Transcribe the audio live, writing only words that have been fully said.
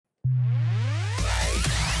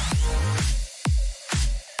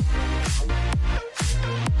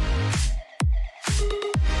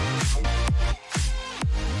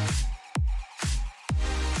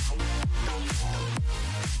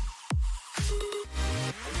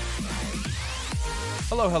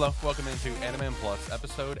Hello, hello. Welcome into Anime Plus,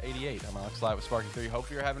 episode 88. I'm Alex Light with Sparky3.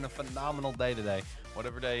 Hope you're having a phenomenal day today,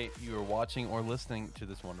 whatever day you are watching or listening to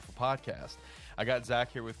this wonderful podcast. I got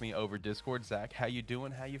Zach here with me over Discord. Zach, how you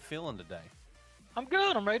doing? How you feeling today? I'm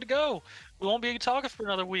good. I'm ready to go. We won't be talking for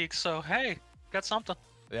another week, so hey, got something.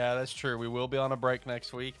 Yeah, that's true. We will be on a break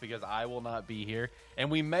next week because I will not be here.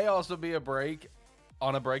 And we may also be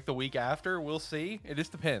on a break the week after. We'll see. It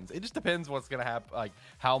just depends. It just depends what's going to happen, like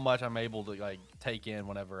how much I'm able to take in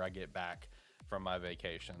whenever I get back from my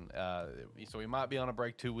vacation. So we might be on a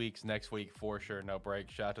break 2 weeks. Next week, for sure, no break.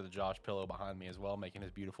 Shout out to the Josh Pillow behind me as well, making his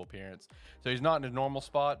beautiful appearance. So he's not in his normal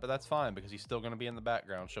spot, but that's fine because he's still going to be in the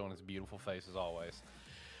background showing his beautiful face as always.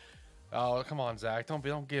 Oh, come on, Zach.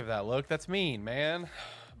 Don't give that look. That's mean, man.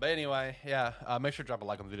 But anyway, yeah, make sure to drop a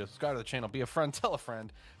like on the video, subscribe to the channel, be a friend, tell a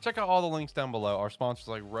friend. Check out all the links down below. Our sponsors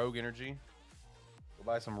like Rogue Energy. Go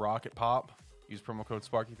buy some Rocket Pop. Use promo code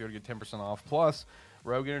Sparky to get 10% off. Plus,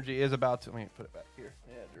 Rogue Energy is about to... Let me put it back here.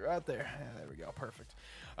 Yeah, right there. Yeah, there we go. Perfect.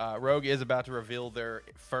 Rogue is about to reveal their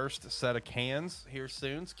first set of cans here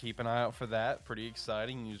soon, so keep an eye out for that. Pretty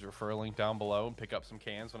exciting. Use the referral link down below and pick up some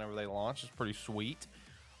cans whenever they launch. It's pretty sweet.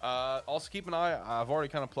 Also, keep an eye. I've already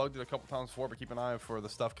kind of plugged it a couple times before, but keep an eye for the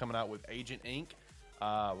stuff coming out with Agent Inc.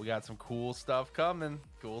 We got some cool stuff coming.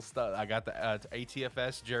 Cool stuff. I got the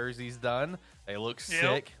ATFS jerseys done. They look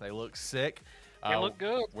sick. They look sick. They look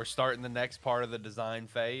good. We're starting the next part of the design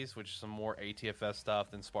phase, which is some more ATFS stuff.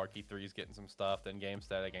 Then Sparky 3 is getting some stuff. Then Game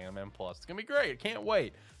Static, Anime Plus. It's going to be great. Can't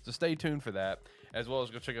wait. So stay tuned for that. As well as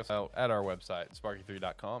go check us out at our website,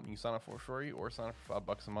 sparky3.com. You can sign up for free or sign up for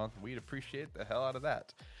 $5 a month. We'd appreciate the hell out of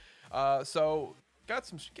that. So got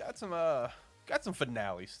some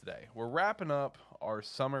finales today. We're wrapping up our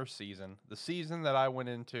summer season, the season that I went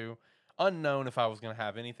into unknown if I was going to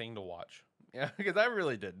have anything to watch. Yeah, because I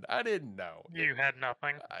really didn't. I didn't know. You had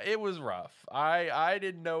nothing. It was rough. I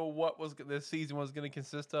didn't know what this season was going to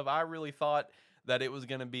consist of. I really thought that it was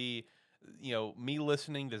going to be, me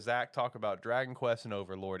listening to Zach talk about Dragon Quest and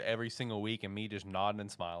Overlord every single week, and me just nodding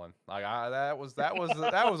and smiling. Like that was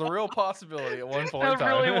a real possibility at one point in That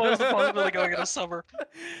time. really was a possibility going into summer.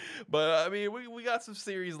 But I mean, we got some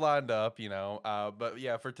series lined up, But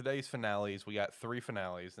yeah, for today's finales, we got 3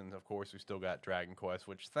 finales, and of course, we still got Dragon Quest,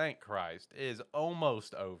 which, thank Christ, is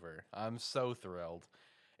almost over. I'm so thrilled.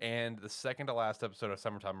 And the second to last episode of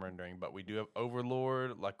Summertime Rendering, but we do have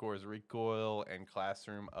Overlord, Lycora's Recoil, and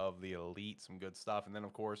Classroom of the Elite, some good stuff. And then,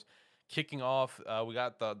 of course, kicking off, we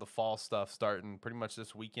got the fall stuff starting pretty much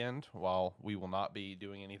this weekend, while we will not be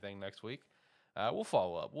doing anything next week. We'll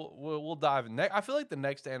follow up. We'll dive in. I feel like the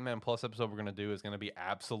next Anime Plus episode we're going to do is going to be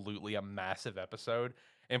absolutely a massive episode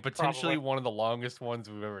and potentially one of the longest ones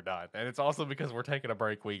we've ever done. And it's also because we're taking a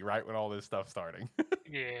break week right when all this stuff's starting.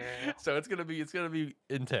 Yeah. So it's gonna be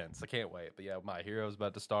intense. I can't wait. But yeah, My Hero's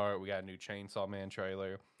about to start. We got a new Chainsaw Man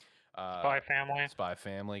trailer. Spy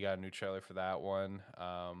Family got a new trailer for that one.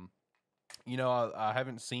 I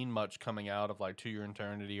haven't seen much coming out of like To Your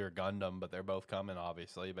Eternity or Gundam, but they're both coming,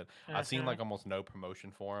 obviously. But I've seen like almost no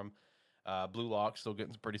promotion for them. Blue Lock still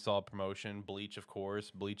getting some pretty solid promotion. Bleach, of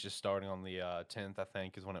course. Bleach is starting on the 10th, I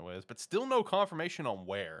think, is when it was. But still no confirmation on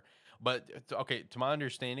where. But, okay, to my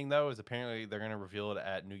understanding, though, is apparently they're going to reveal it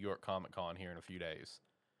at New York Comic Con here in a few days.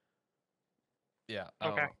 Yeah,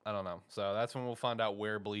 I don't know. So that's when we'll find out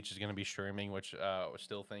where Bleach is going to be streaming, which I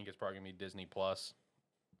still think is probably going to be Disney+. Plus.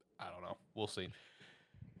 I don't know. We'll see.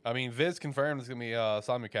 I mean, Viz confirmed it's going to be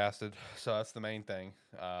simulcasted, so that's the main thing.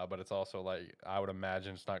 But it's also, like, I would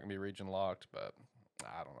imagine it's not going to be region locked, but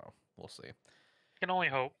I don't know. We'll see. Can only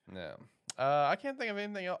hope. Yeah. I can't think of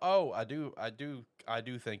anything else. Oh, I do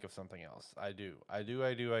think of something else. I do.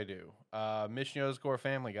 Mission Core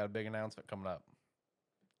Family got a big announcement coming up.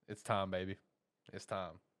 It's time, baby. It's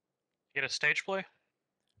time. Get a stage play?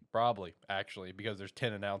 Probably, actually, because there's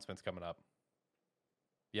 10 announcements coming up.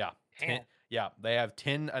 Yeah. 10. Yeah, they have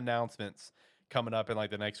 10 announcements coming up in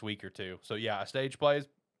like the next week or two. So yeah, a stage plays,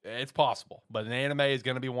 it's possible. But an anime is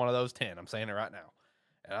going to be one of those 10. I'm saying it right now.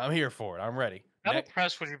 And I'm here for it. I'm ready. How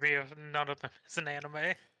impressed would you be if none of them is an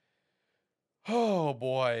anime? Oh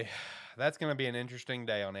boy, that's going to be an interesting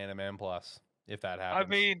day on Anime Plus if that happens. I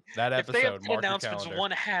mean, that if they have episode, 10 mark your announcements, calendar.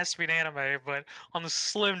 one has to be an anime, but on the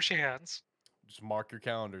slim chance. Just mark your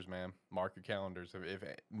calendars, man. Mark your calendars. If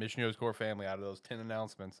Mission Core Family, out of those 10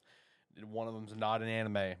 announcements, one of them's not an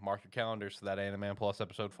anime, mark your calendars for that Anime Plus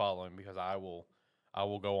episode following, because I will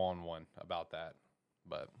go on one about that.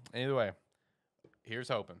 But anyway, here's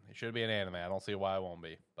hoping. It should be an anime. I don't see why it won't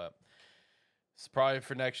be, but it's probably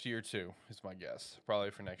for next year too, is my guess.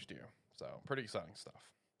 Probably for next year. So pretty exciting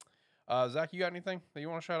stuff. Zach, you got anything that you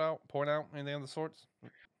want to shout out, point out, anything of the sorts?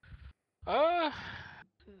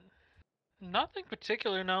 Nothing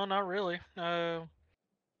particular, no, not really. I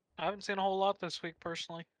haven't seen a whole lot this week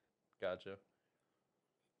personally. Gotcha.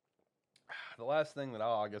 The last thing that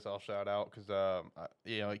I guess I'll shout out because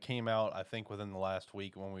it came out I think within the last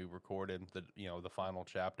week when we recorded the final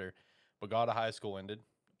chapter, but God of High School ended.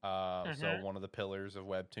 So Mm-hmm. one of the pillars of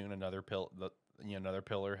Webtoon, another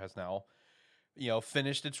pillar has now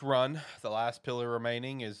finished its run. The last pillar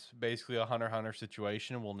remaining is basically a Hunter x Hunter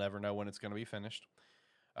situation. We'll never know when it's going to be finished.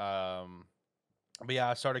 But yeah,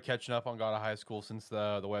 I started catching up on God of High School since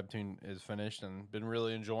the Webtoon is finished, and been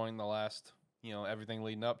really enjoying the last everything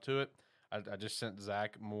leading up to it. I just sent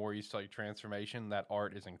Zach more East like transformation. That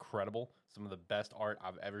art is incredible. Some of the best art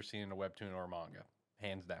I've ever seen in a webtoon or a manga,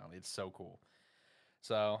 hands down. It's so cool.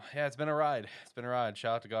 So yeah, it's been a ride. It's been a ride.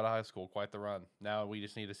 Shout out to God of High School, quite the run. Now we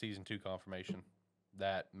just need a season 2 confirmation.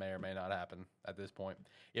 That may or may not happen at this point.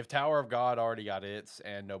 If Tower of God already got its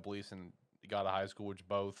and Noblesse and God of High School, which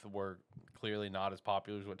both were clearly not as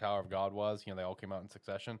popular as what Tower of God was, they all came out in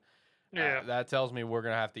succession. Yeah. That tells me we're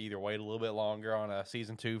gonna have to either wait a little bit longer on a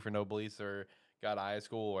season 2 for Noblesse or God of High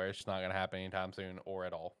School, or it's just not gonna happen anytime soon or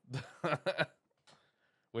at all.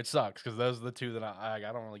 Which sucks because those are the two that I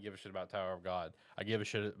don't really give a shit about Tower of God. I give a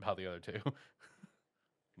shit about the other two.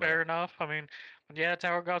 But Fair enough. I mean, yeah,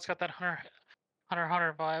 Tower of God's got that Hunter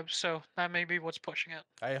vibe, so that may be what's pushing it.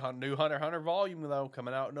 hey, new Hunter x Hunter volume though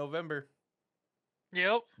coming out in November.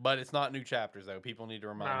 Yep. But it's not new chapters though. People need to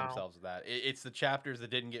remind No. themselves of that. It's the chapters that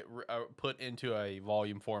didn't get put into a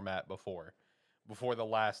volume format before the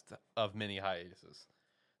last of many hiatuses.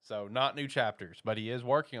 So not new chapters, but he is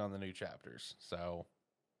working on the new chapters. So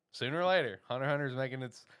sooner or later, Hunter x Hunter is making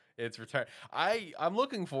its return. I'm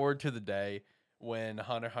looking forward to the day when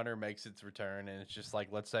Hunter x Hunter makes its return, and it's just like,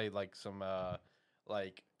 let's say like some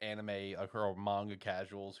like anime or manga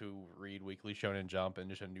casuals who read Weekly Shonen Jump, and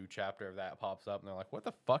just a new chapter of that pops up, and they're like, "What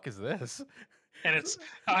the fuck is this?" And it's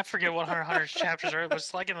I forget what Hunter's chapters are. It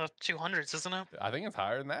was like in the 200s, isn't it? I think it's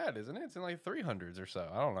higher than that, isn't it? It's in like 300s or so.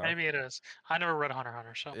 I don't know. Maybe it is. I never read Hunter x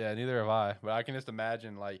Hunter, so Yeah, neither have I. But I can just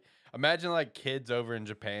imagine like kids over in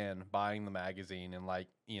Japan buying the magazine and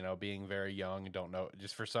being very young and don't know,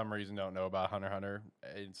 just for some reason don't know about Hunter x Hunter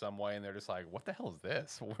in some way, and they're just like, "What the hell is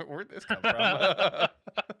this? Where'd this come from?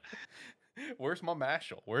 Where's my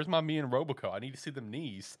Mashal? Where's my me and Roboco? I need to see them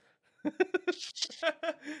knees."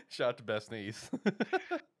 Shout out to Best Knees.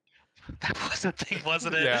 that was the thing,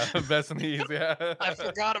 wasn't it? Yeah, Best Knees. Yeah, I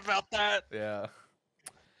forgot about that. Yeah.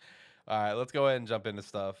 All right, let's go ahead and jump into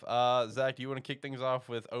stuff. Zach, do you want to kick things off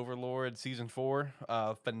with Overlord Season 4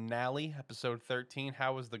 finale, Episode 13?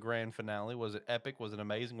 How was the grand finale? Was it epic? Was it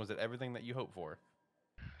amazing? Was it everything that you hoped for?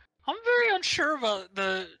 I'm very unsure about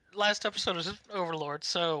the last episode of Overlord,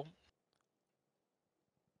 so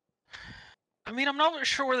I mean, I'm not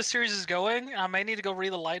sure where the series is going. I may need to go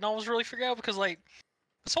read the light novels to really figure out, because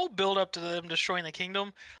this whole build up to them destroying the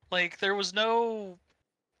kingdom, there was no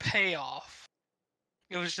payoff.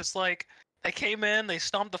 It was just like they came in, they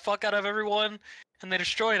stomped the fuck out of everyone, and they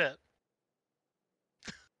destroyed it.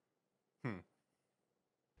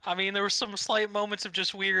 I mean, there were some slight moments of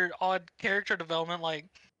just weird, odd character development,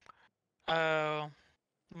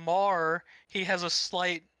 Mar, he has a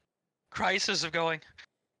slight crisis of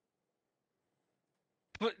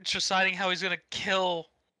deciding how he's gonna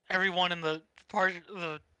kill everyone in the part of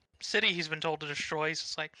the city he's been told to destroy. He's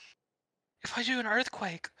just like, if I do an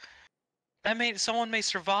earthquake, someone may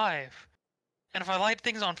survive, and if I light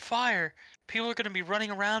things on fire, people are gonna be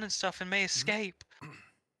running around and stuff and may escape.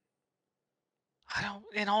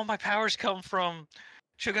 And all my powers come from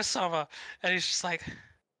Shuga-sama, and he's just like,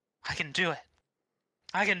 I can do it.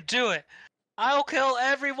 I can do it. I'll kill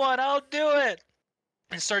everyone. I'll do it.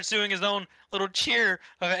 And starts doing his own little cheer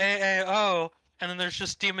of AAO, and then there's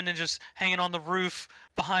just demon ninjas hanging on the roof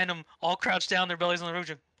behind him, all crouched down, their bellies on the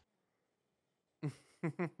roof.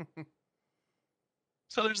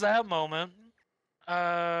 So there's that moment.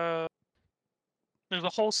 There's a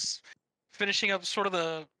whole finishing up sort of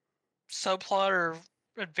the subplot or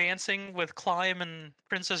advancing with Climb and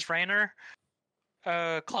Princess Rainer.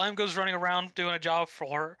 Climb goes running around doing a job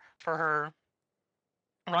for her.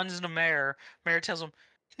 Runs into Mare. Mare tells him,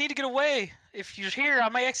 "You need to get away. If you're here, I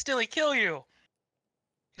may accidentally kill you."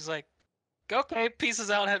 He's like, "Okay,"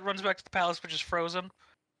 pieces out, runs back to the palace, which is frozen,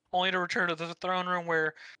 only to return to the throne room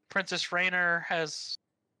where Princess Rainer there's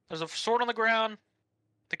a sword on the ground,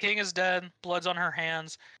 the king is dead, blood's on her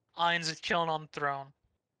hands, Ainz is chilling on the throne.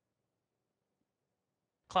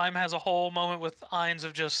 Climb has a whole moment with Ainz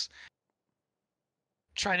of just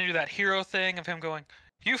trying to do that hero thing of him going,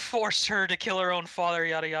 "You forced her to kill her own father,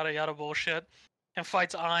 yada yada yada bullshit," and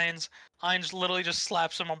fights Ainz. Ainz literally just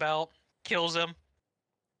slaps him about, kills him.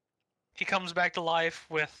 he comes back to life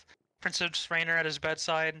with Princess Rainer at his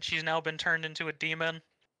bedside, and she's now been turned into a demon.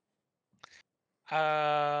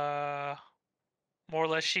 More or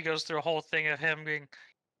less, she goes through a whole thing of him being,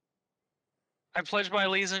 I pledged my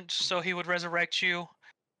allegiance so he would resurrect you.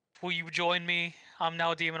 Will you join me? I'm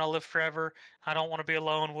now a demon. I'll live forever. I don't want to be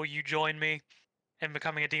alone. Will you join me in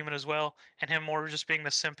becoming a demon as well? And him more just being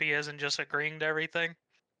the simp he is and just agreeing to everything.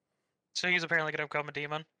 So he's apparently going to become a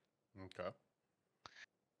demon. Okay.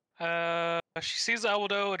 She sees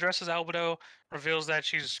Albedo, addresses Albedo, reveals that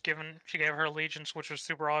she gave her allegiance, which was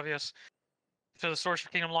super obvious, to the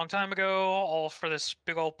Sorcerer Kingdom a long time ago, all for this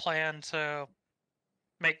big old plan to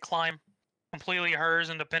make Climb completely hers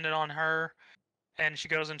and dependent on her. And she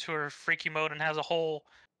goes into her freaky mode and has a whole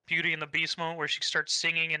Beauty and the Beast moment where she starts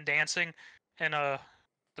singing and dancing in the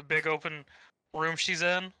big open room she's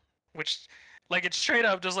in, which, like, it's straight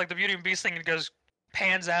up just like the Beauty and the Beast thing. It goes,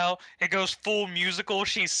 pans out, it goes full musical.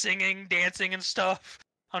 She's singing, dancing, and stuff.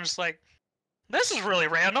 I'm just like, this is really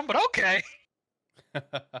random, but okay.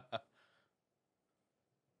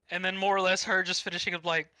 And then more or less her just finishing up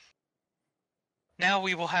like, now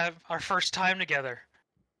we will have our first time together.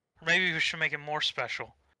 Or maybe we should make it more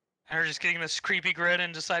special. And her just getting this creepy grin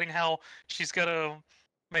and deciding how she's gonna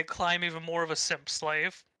make Climb even more of a simp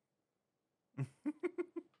slave.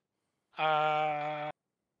 Albedo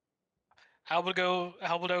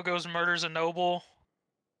goes and murders a noble.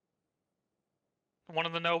 One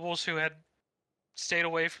of the nobles who had stayed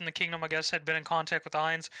away from the kingdom, I guess, had been in contact with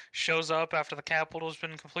Ainz, shows up after the capital has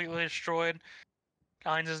been completely destroyed.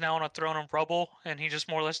 Ainz is now on a throne of rubble, and he just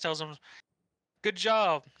more or less tells him, good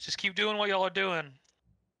job, just keep doing what y'all are doing,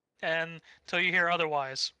 and until you hear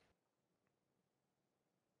otherwise.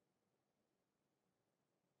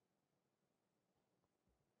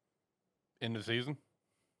 End of season?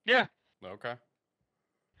 Yeah. Okay.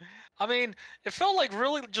 I mean, it felt like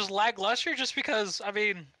really just lackluster just because, I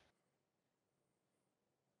mean,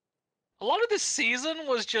 a lot of this season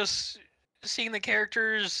was just seeing the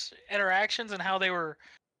characters' interactions and how they were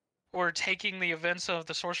taking the events of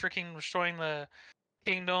the Sorcerer Kingdom, destroying the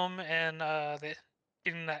kingdom, and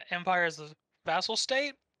getting the empire as a vassal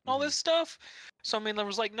state, all this stuff. So I mean, there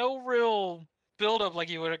was like no real build-up like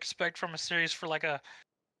you would expect from a series for like a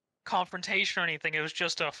confrontation or anything. It was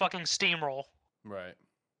just a fucking steamroll. Right.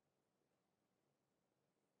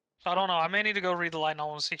 So I don't know. I may need to go read the light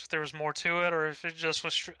novel and see if there was more to it, or if it just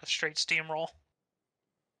was a straight steamroll.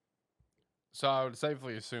 So I would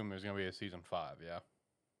safely assume there's going to be a season 5, yeah?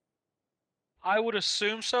 I would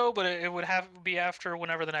assume so, but it would have to be after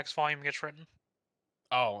whenever the next volume gets written.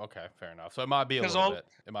 Oh, okay, fair enough. So it might be a little bit.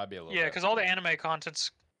 It might be a little bit. Yeah, because all the anime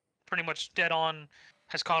content's pretty much dead on,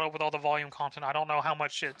 has caught up with all the volume content. I don't know how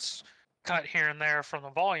much it's cut here and there from the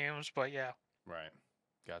volumes, but yeah. Right.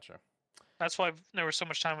 Gotcha. That's why there was so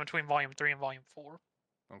much time between volume 3 and volume 4.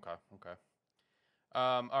 Okay.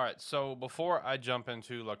 All right, so before I jump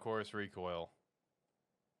into Lycoris Recoil,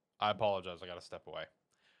 I apologize, I got to step away.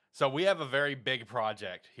 So we have a very big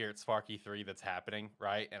project here at Sparky 3 that's happening,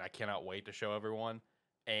 right? And I cannot wait to show everyone.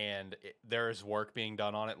 And there is work being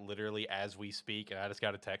done on it literally as we speak. And I just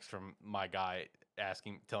got a text from my guy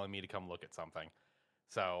telling me to come look at something.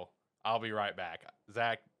 So I'll be right back.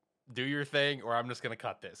 Zach, do your thing, or I'm just going to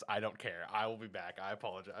cut this. I don't care. I will be back. I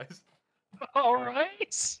apologize. All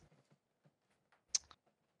right.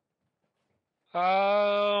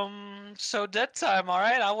 So dead time, all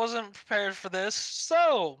right? I wasn't prepared for this.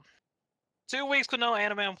 So, 2 weeks with no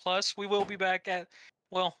Anime Plus. We will be back at,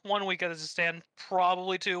 well, 1 week as it stand,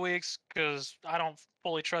 probably 2 weeks, because I don't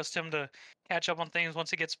fully trust him to catch up on things once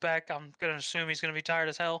he gets back. I'm going to assume he's going to be tired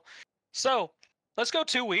as hell. So, let's go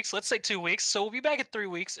 2 weeks. Let's say 2 weeks. So, we'll be back in 3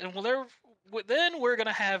 weeks, and then we're going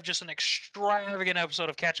to have just an extravagant episode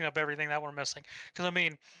of catching up everything that we're missing. Because, I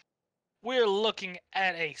mean, we're looking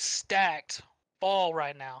at a stacked fall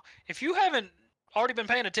right now. If you haven't already been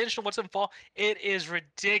paying attention to what's in fall, it is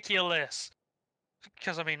ridiculous.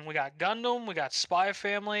 Because, I mean, we got Gundam, we got Spy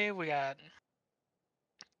Family, we got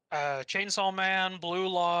Chainsaw Man, Blue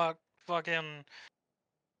Lock, fucking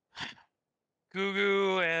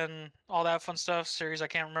Gugu, and all that fun stuff. Series I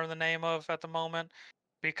can't remember the name of at the moment.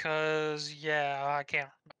 Because, yeah, I can't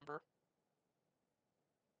remember.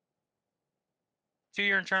 To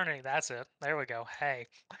Your Eternity, that's it. There we go. Hey.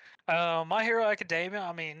 My Hero Academia,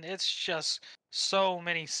 I mean, it's just so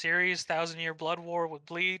many series. 1,000-Year Blood War with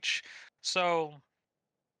Bleach. So,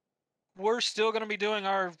 we're still going to be doing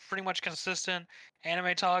our pretty much consistent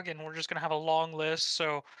anime talk, and we're just going to have a long list.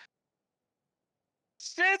 So,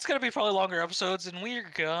 it's going to be probably longer episodes, and we're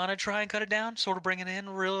going to try and cut it down, sort of bring it in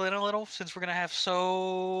a little, since we're going to have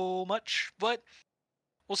so much. But,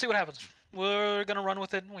 we'll see what happens. We're gonna run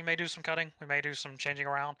with it. We may do some cutting. We may do some changing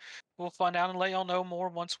around. We'll find out and let y'all know more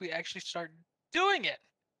once we actually start doing it.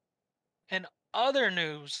 In other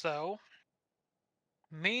news, though,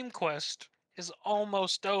 Meme Quest is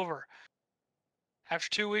almost over. After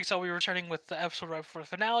 2 weeks, I'll be returning with the episode right before the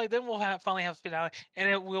finale. Then we'll finally have the finale, and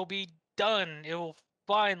it will be done. It will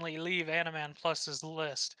finally leave Animan Plus's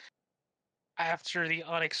list after the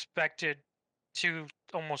unexpected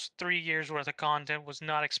almost 3 years worth of content was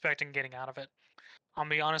not expecting getting out of it. I'll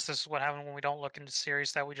be honest, this is what happens when we don't look into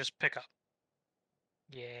series that we just pick up.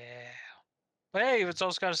 Yeah. But hey, it's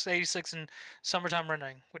also got a 86 in summertime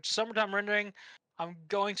rendering, which summertime rendering, I'm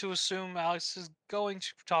going to assume Alex is going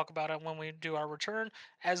to talk about it when we do our return,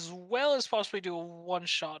 as well as possibly do a one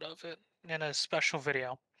shot of it in a special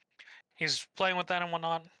video. He's playing with that and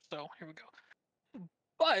whatnot, so here we go.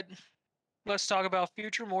 But let's talk about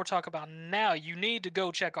future, more talk about now. You need to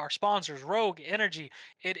go check our sponsors, Rogue Energy.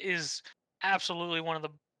 It is absolutely one of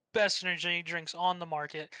the best energy drinks on the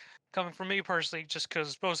market. Coming from me personally, just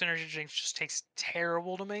because most energy drinks just taste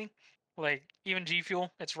terrible to me. Like, even G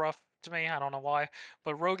Fuel, it's rough to me. I don't know why.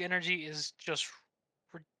 But Rogue Energy is just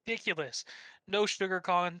ridiculous. No sugar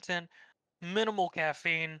content, minimal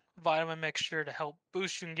caffeine, vitamin mixture to help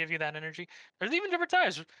boost you and give you that energy. There's even different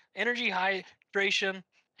types: energy, hydration,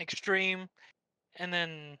 extreme, and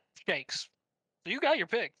then shakes. So you got your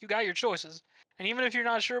pick. You got your choices. And even if you're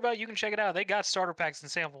not sure about it, you can check it out. They got starter packs and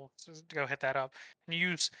samples. So go hit that up. And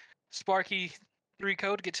use Sparky3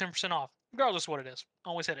 code to get 10% off, regardless of what it is.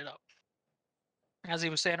 Always hit it up. As he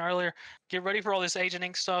was saying earlier, get ready for all this Agent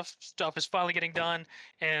Ink stuff. Stuff is finally getting done,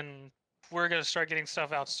 and we're gonna start getting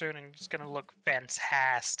stuff out soon, and it's gonna look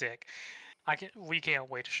fantastic. We can't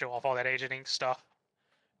wait to show off all that Agent Ink stuff.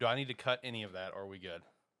 Do I need to cut any of that, or are we good?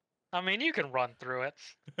 I mean, you can run through it.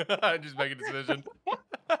 Just make a decision.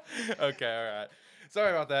 Okay, all right.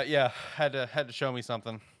 Sorry about that. Yeah, had to show me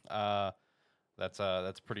something.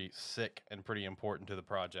 That's pretty sick and pretty important to the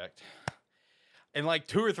project. In like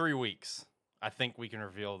 2 or 3 weeks, I think we can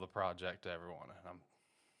reveal the project to everyone. And I'm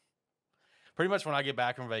pretty much, when I get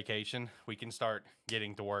back from vacation, we can start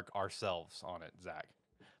getting to work ourselves on it, Zach,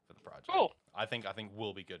 for the project. Cool. I think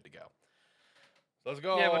we'll be good to go. So let's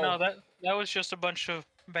go. Yeah, but no, that was just a bunch of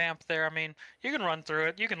vamp there. I mean, you can run through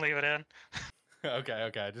it. You can leave it in.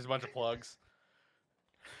 Okay. Just a bunch of plugs.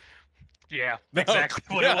 Yeah,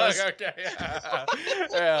 exactly what it was. Okay,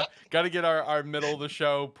 yeah. Got to get our middle of the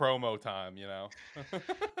show promo time, you know.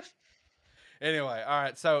 Anyway, all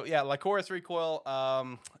right. So yeah, Lycoris Recoil,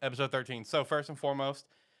 episode 13. So first and foremost,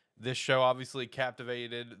 this show obviously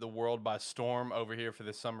captivated the world by storm over here for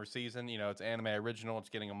this summer season. You know, it's anime original. It's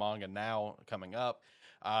getting a manga now coming up.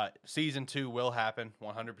 Season 2 will happen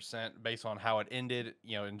 100% based on how it ended,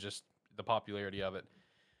 you know, and just the popularity of it.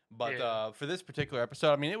 But for this particular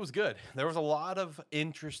episode, I mean, it was good. There was a lot of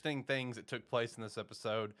interesting things that took place in this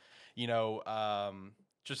episode. You know,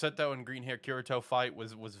 Chiseto and Green Hair Kirito fight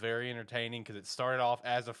was very entertaining because it started off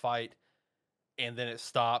as a fight and then it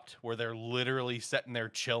stopped where they're literally sitting there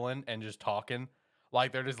chilling and just talking.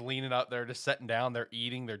 Like they're just leaning up, they're just sitting down, they're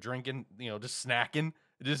eating, they're drinking, you know, just snacking,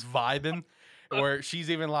 just vibing. Where she's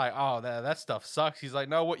even like, "Oh, that stuff sucks." He's like,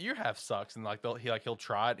 "No, what you have sucks." And like he'll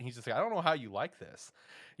try it, and he's just like, "I don't know how you like this,"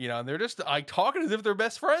 you know. And they're just like talking as if they're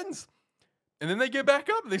best friends, and then they get back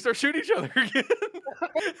up and they start shooting each other again.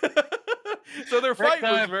 So their fight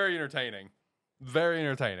was very entertaining, very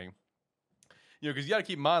entertaining. You know, because you got to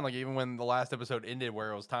keep in mind, like even when the last episode ended,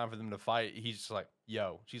 where it was time for them to fight, he's just like,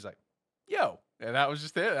 "Yo," she's like, "Yo," and that was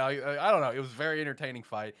just it. I don't know. It was a very entertaining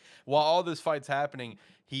fight. While all this fight's happening,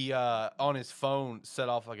 he on his phone set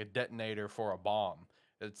off like a detonator for a bomb.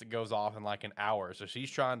 It goes off in like an hour. So she's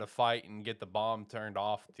trying to fight and get the bomb turned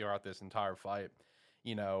off throughout this entire fight.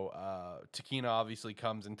 You know, Takina obviously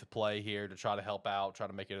comes into play here to try to help out, try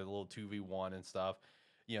to make it a little 2v1 and stuff.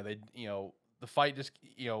 You know, the fight just,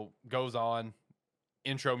 you know, goes on.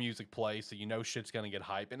 Intro music plays, so you know shit's gonna get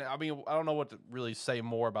hype. And I mean, I don't know what to really say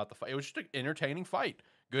more about the fight. It was just an entertaining fight.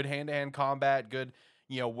 Good hand-to-hand combat. Good,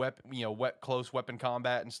 close weapon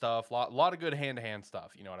combat and stuff. Lot of good hand-to-hand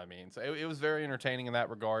stuff. You know what I mean? So it was very entertaining in that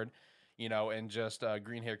regard. You know, and just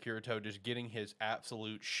Green Hair Kirito just getting his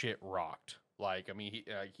absolute shit rocked. Like, I mean,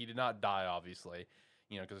 he did not die, obviously.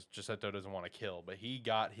 You know, because Chiseto doesn't want to kill, but he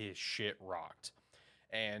got his shit rocked.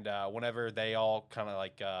 And whenever they all kind of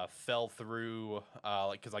like fell through,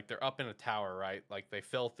 because like they're up in a tower, right? Like they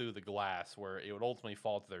fell through the glass where it would ultimately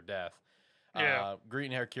fall to their death. Yeah.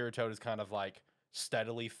 Green Hair Kirito just kind of like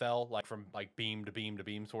steadily fell, like from like beam to beam to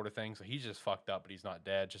beam sort of thing. So he's just fucked up, but he's not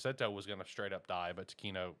dead. Chiseto was gonna straight up die, but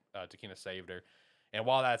Takina saved her. And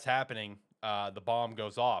while that's happening, the bomb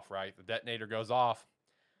goes off, right? The detonator goes off.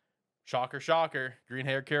 shocker, shocker,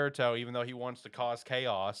 green-haired Kirito, even though he wants to cause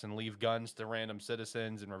chaos and leave guns to random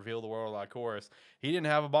citizens and reveal the world of Lycoris, he didn't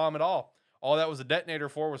have a bomb at all. All that was a detonator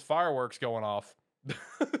for was fireworks going off.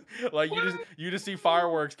 Like you just see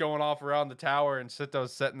fireworks going off around the tower, and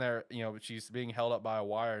Sito's sitting there, she's being held up by a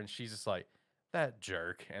wire, and she's just like, that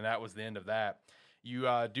jerk. And that was the end of that. You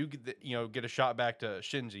do get a shot back to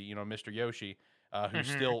Shinji, Mr. Yoshi, who's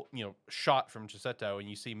still shot from Chiseto, and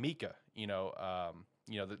you see Mika,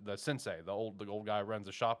 the sensei, the old guy who runs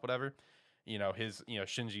the shop, whatever. His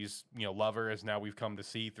Shinji's lover, as now we've come to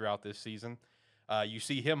see throughout this season. You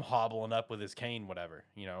see him hobbling up with his cane, whatever.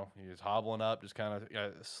 He's hobbling up, just kind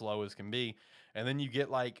of slow as can be. And then you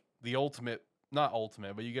get like the not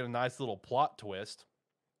ultimate, but you get a nice little plot twist.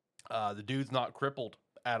 The dude's not crippled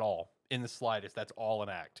at all in the slightest. That's all an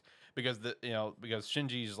act. Because because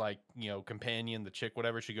Shinji's like, companion, the chick,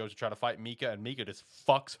 whatever, she goes to try to fight Mika, and Mika just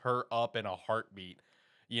fucks her up in a heartbeat.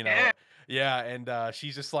 Yeah, and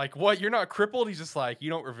she's just like, what, you're not crippled? He's just like, you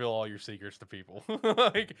don't reveal all your secrets to people.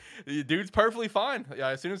 Like, the dude's perfectly fine. Yeah,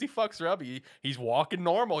 as soon as he fucks her up, he's walking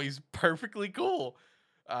normal. He's perfectly cool.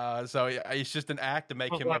 So it's just an act to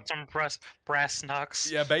make him some brass knucks.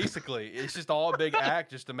 Yeah, basically, it's just all a big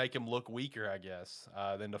act just to make him look weaker, I guess,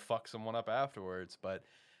 than to fuck someone up afterwards. But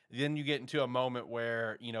then you get into a moment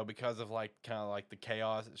where, because of like kind of like the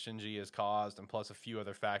chaos that Shinji has caused, and plus a few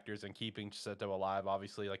other factors, and keeping Chiseto alive,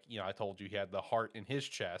 obviously, like, I told you he had the heart in his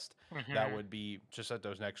chest. That would be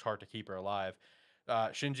Chiseto's next heart to keep her alive.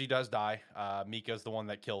 Shinji does die. Mika's the one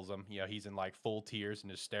that kills him. He's in like full tears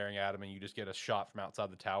and just staring at him, and you just get a shot from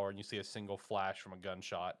outside the tower, and you see a single flash from a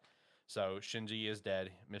gunshot. So Shinji is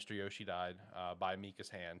dead. Mr. Yoshi died by Mika's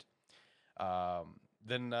hand.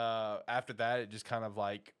 Then after that, it just kind of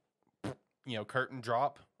like, curtain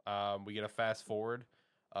drop. We get a fast forward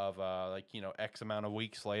of X amount of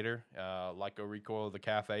weeks later. Lyco Recoil, the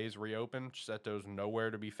cafe is reopened. Chiseto's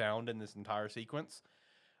nowhere to be found in this entire sequence.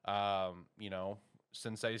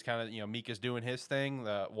 Sensei's kind of, Mika's doing his thing.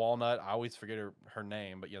 The Walnut, I always forget her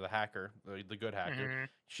name, but the hacker, the good hacker,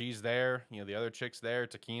 she's there. The other chick's there.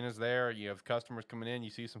 Takina's there. You have customers coming in. You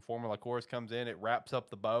see some former Lycoris comes in. It wraps up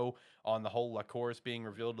the bow on the whole Lycoris being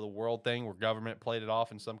revealed to the world thing, where government played it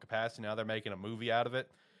off in some capacity. Now they're making a movie out of it.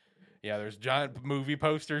 Yeah, there's giant movie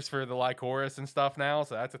posters for the Lycoris and stuff now,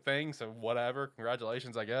 so that's a thing. So whatever,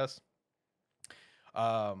 congratulations, I guess.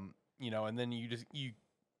 And then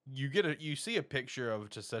you see a picture of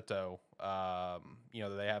Chiseto, that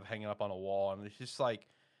they have hanging up on a wall, and it's just like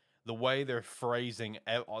the way they're phrasing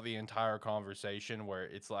all the entire conversation, where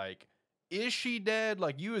it's like, is she dead?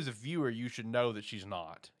 Like, you as a viewer, you should know that she's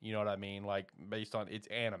not. You know what I mean? Like, based on it's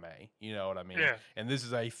anime. You know what I mean? Yeah. And this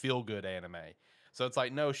is a feel-good anime. So it's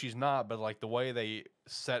like, no, she's not. But like the way they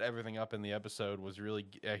set everything up in the episode was really,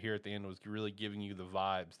 here at the end, was really giving you the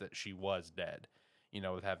vibes that she was dead.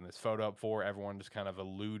 With having this photo up for everyone, just kind of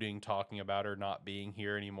alluding, talking about her not being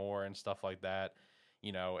here anymore and stuff like that.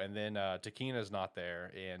 And then Takina's not there,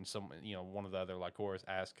 and one of the other Lycoris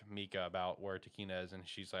ask Mika about where Takina is, and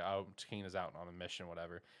she's like, oh, Takina's out on a mission,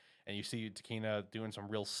 whatever. And you see Takina doing some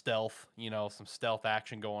real stealth, some stealth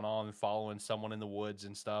action going on, and following someone in the woods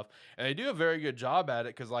and stuff. And they do a very good job at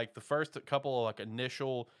it, because like the first couple of like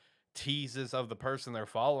initial teases of the person they're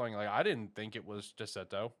following, like I didn't think it was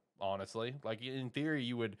Chiseto. Honestly, like in theory,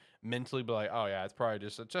 you would mentally be like, "Oh yeah, it's probably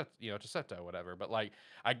just Chiseto, whatever." But like,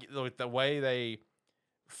 the way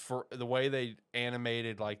they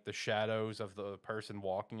animated like the shadows of the person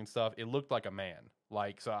walking and stuff, it looked like a man.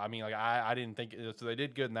 Like, so I mean, like I didn't think so. They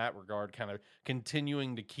did good in that regard, kind of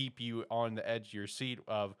continuing to keep you on the edge of your seat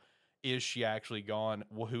of, is she actually gone?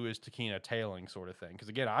 Well, who is Takina tailing, sort of thing? Because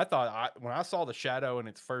again, I thought when I saw the shadow in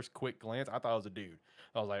its first quick glance, I thought it was a dude.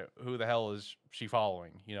 I was like, who the hell is she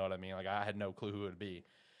following? You know what I mean? Like, I had no clue who it would be.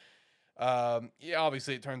 Yeah,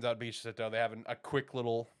 obviously it turns out to be Chiseto. They have a quick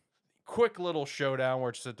little showdown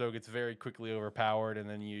where Chiseto gets very quickly overpowered, and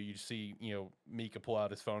then you see Mika pull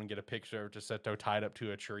out his phone and get a picture of Chiseto tied up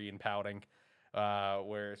to a tree and pouting,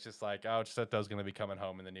 where it's just like, oh, Chiseto's going to be coming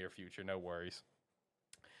home in the near future. No worries.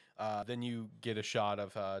 Then you get a shot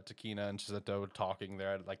of Takina and Chiseto talking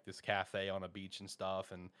there at like this cafe on a beach and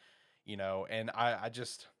stuff, and and I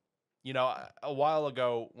just, a while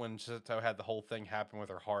ago when Chiseto had the whole thing happen with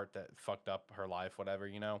her heart that fucked up her life, whatever,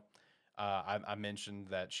 I mentioned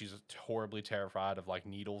that she's horribly terrified of like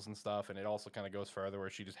needles and stuff, and it also kind of goes further where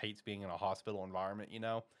she just hates being in a hospital environment,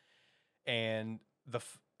 and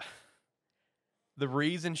the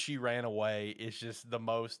reason she ran away is just the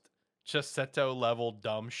most Chiseto level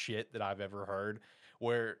dumb shit that I've ever heard,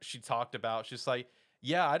 where she talked about, she's like,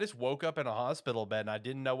 yeah, I just woke up in a hospital bed and I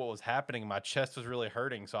didn't know what was happening. My chest was really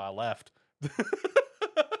hurting, so I left.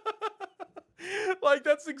 Like,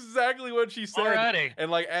 that's exactly what she said. Alrighty. And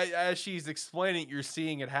like as she's explaining, you're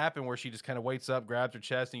seeing it happen where she just kind of waits up, grabs her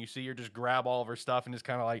chest, and you see her just grab all of her stuff and just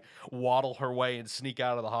kind of like waddle her way and sneak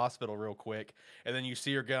out of the hospital real quick. And then you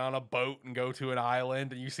see her get on a boat and go to an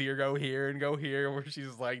island, and you see her go here, where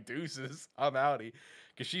she's like, deuces, I'm outie.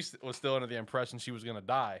 Because she was still under the impression she was going to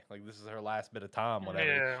die. Like, this is her last bit of time, whatever.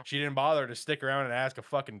 Yeah. She didn't bother to stick around and ask a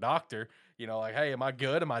fucking doctor, you know, like, hey, am I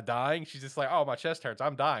good? Am I dying? She's just like, oh, my chest hurts.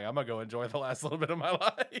 I'm dying. I'm going to go enjoy the last little bit of my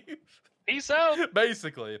life. Peace out.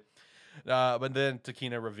 Basically. But then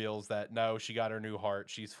Takina reveals that, no, she got her new heart.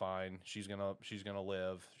 She's fine. She's gonna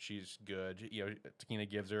live. She's good. You know, Takina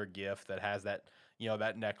gives her a gift that has that, you know,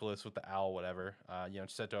 that necklace with the owl, whatever. You know,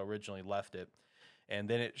 Seto originally left it. And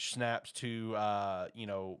then it snaps to, you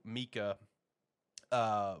know, Mika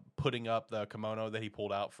putting up the kimono that he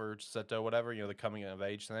pulled out for Seto, whatever, you know, the coming of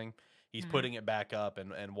age thing. He's putting it back up,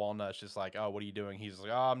 and Walnut's just like, oh, what are you doing? He's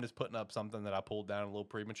like, oh, I'm just putting up something that I pulled down a little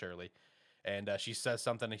prematurely. And she says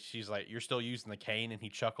something, and she's like, you're still using the cane? And he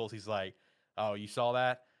chuckles. He's like, oh, you saw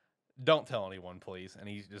that? Don't tell anyone, please. And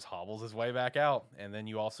he just hobbles his way back out. And then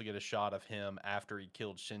you also get a shot of him after he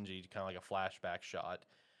killed Shinji, kind of like a flashback shot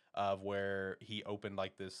of where he opened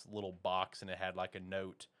like this little box, and it had like a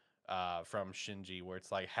note from Shinji where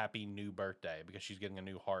it's like, happy new birthday, because she's getting a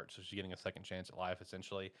new heart, so she's getting a second chance at life,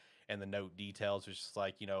 essentially. And the note details is just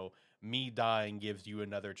like, you know, me dying gives you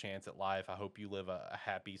another chance at life. I hope you live a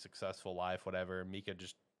happy, successful life, whatever. Mika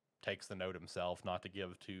just takes the note himself, not to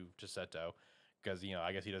give to Seto, because, you know,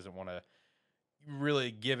 I guess he doesn't want to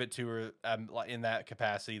really give it to her in that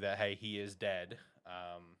capacity that, hey, he is dead.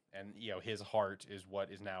 And, you know, his heart is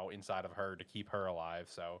what is now inside of her to keep her alive.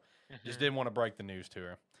 So just didn't want to break the news to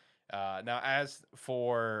her. Now, as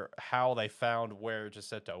for how they found where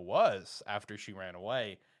Giuseppe was after she ran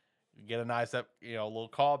away, you get a nice, you know, little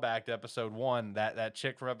callback to episode 1. That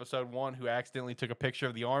chick from episode 1 who accidentally took a picture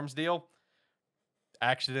of the arms deal,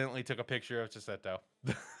 accidentally took a picture of Giuseppe.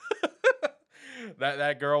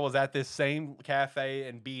 That girl was at this same cafe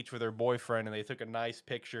and beach with her boyfriend, and they took a nice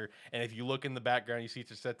picture. And if you look in the background, you see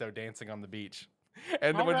Giuseppe dancing on the beach.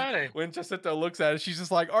 And when Giuseppe looks at it, she's just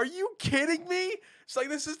like, "Are you kidding me?" It's like,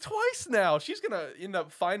 this is twice now. She's gonna end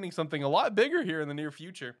up finding something a lot bigger here in the near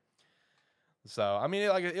future. So I mean,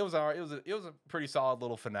 it was a pretty solid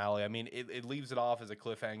little finale. I mean, it leaves it off as a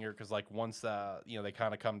cliffhanger because like once you know, they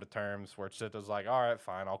kind of come to terms where Giuseppe's like, all right,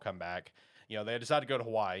 fine, I'll come back. You know, they decide to go to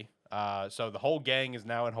Hawaii. So the whole gang is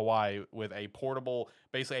now in Hawaii with a portable,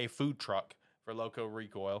 basically a food truck for Loco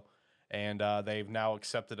Recoil. And they've now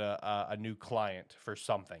accepted a new client for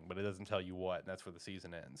something, but it doesn't tell you what. And that's where the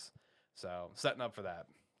season ends. So setting up for that,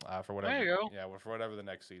 for whatever. There you go. Yeah, for whatever the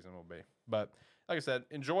next season will be. But like I said,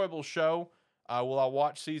 enjoyable show. Will I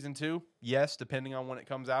watch season 2? Yes, depending on when it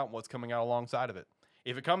comes out and what's coming out alongside of it.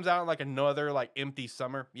 If it comes out in like another like empty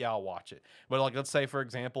summer, yeah, I'll watch it. But like, let's say for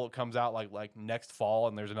example, it comes out like next fall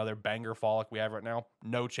and there's another banger fall like we have right now,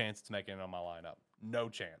 no chance it's making it on my lineup. No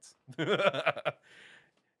chance.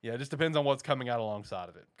 Yeah, it just depends on what's coming out alongside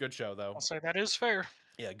of it. Good show though. I'll say that is fair.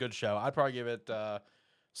 Yeah, good show. I'd probably give it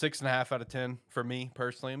 6.5 out of 10 for me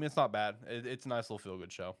personally. I mean, it's not bad. It's a nice little feel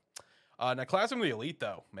good show. Now, Classroom of the Elite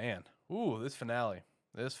though, man. Ooh, this finale.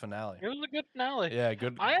 It was a good finale. Yeah,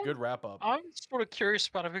 good wrap up. I'm sort of curious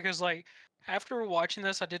about it because, like, after watching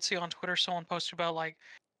this, I did see on Twitter someone posted about, like,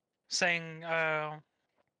 saying,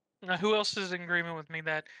 who else is in agreement with me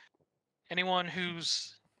that anyone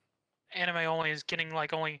who's anime only is getting,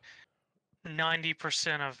 like, only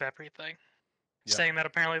 90% of everything. Yep. Saying that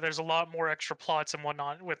apparently there's a lot more extra plots and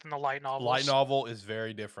whatnot within the light novels. Light novel is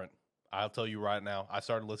very different. I'll tell you right now. I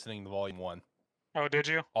started listening to Volume 1. Oh, did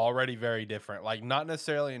you? Already very different. Like, not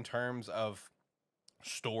necessarily in terms of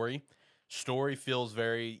story. Story feels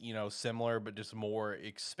very, you know, similar, but just more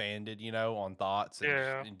expanded, you know, on thoughts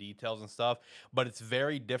and details and stuff. But it's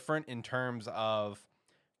very different in terms of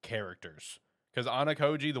characters. Because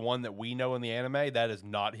Anakoji, the one that we know in the anime, that is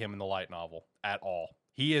not him in the light novel at all.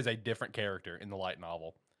 He is a different character in the light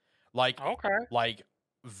novel. Like, like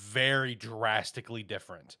very drastically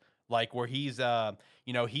different. Like where he's,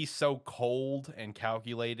 you know, he's so cold and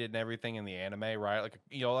calculated and everything in the anime, right? Like,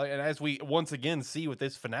 you know, and as we once again see with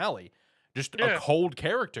this finale, just a cold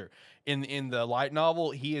character. In the light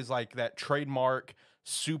novel, he is like that trademark,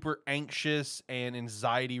 super anxious and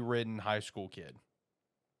anxiety-ridden high school kid.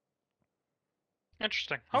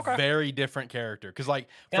 Interesting. Okay. Very different character. Because like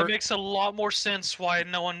that makes a lot more sense why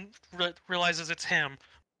no one realizes it's him.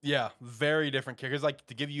 Yeah, very different characters. Like,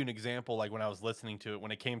 to give you an example, like when I was listening to it,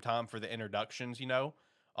 when it came time for the introductions, you know,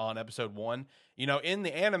 on episode 1, you know, in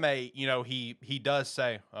the anime, you know, he does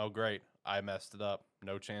say, "Oh, great, I messed it up.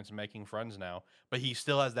 No chance of making friends now." But he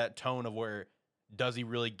still has that tone of where, does he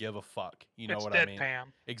really give a fuck? You know It's what I mean? deadpan.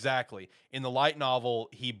 Exactly. In the light novel,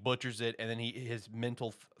 he butchers it, and then his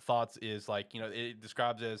mental thoughts is like, it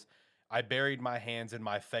describes as, I buried my hands in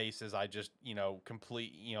my face as I just,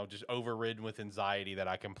 just overridden with anxiety that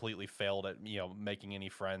I completely failed at, making any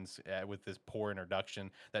friends with this poor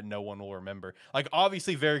introduction that no one will remember. Like,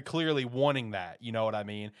 obviously, very clearly wanting that, you know what I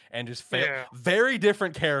mean? And just fail. Yeah. Very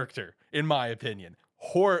different character, in my opinion.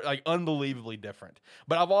 Like unbelievably different.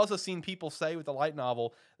 But I've also seen people say with the light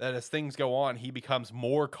novel that as things go on, he becomes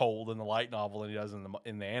more cold in the light novel than he does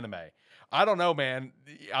in the anime. I don't know, man.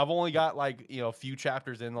 I've only got like a few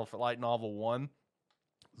chapters in the light novel one.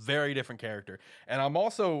 Very different character, and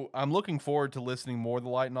I'm looking forward to listening more to the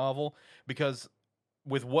light novel because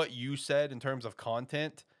with what you said in terms of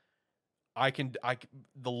content,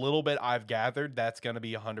 the little bit I've gathered, that's going to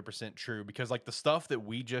be 100% true because like the stuff that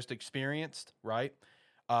we just experienced, right?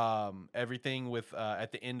 Everything with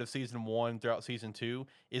at the end of season 1 throughout season 2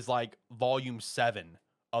 is like volume 7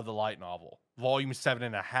 of the light novel, volume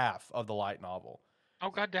 7.5 of the light novel. Oh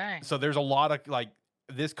god dang. So there's a lot of like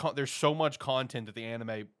there's so much content that the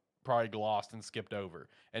anime probably glossed and skipped over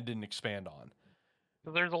and didn't expand on.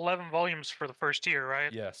 So there's 11 volumes for the first year,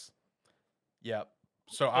 right? Yes. Yep.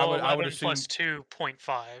 So Well, I would 11 assume plus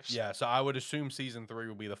 2.5s. yeah, so I would assume season 3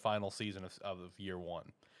 will be the final season of year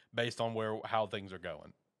 1 based on how things are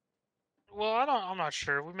going. Well, I'm not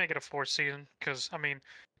sure. We make it a 4th season because I mean,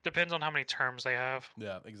 depends on how many terms they have.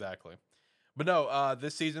 Yeah, exactly. But no,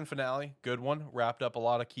 this season finale, good one. Wrapped up a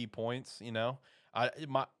lot of key points.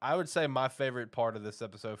 I would say my favorite part of this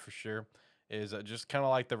episode for sure is just kind of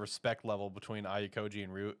like the respect level between Ayukoji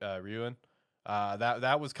and Ryuen.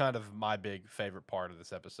 That was kind of my big favorite part of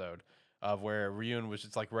this episode, of where Ryuen was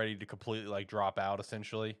just like ready to completely like drop out.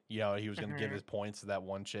 Essentially, he was going to give his points to that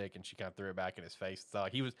one chick, and she kind of threw it back in his face. So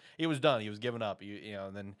like he was done. He was giving up.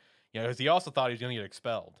 And then because he also thought he was going to get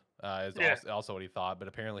expelled. Is also what he thought, but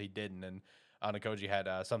apparently he didn't. And Anakoji had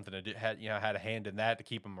something to do, had a hand in that to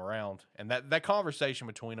keep him around, and that conversation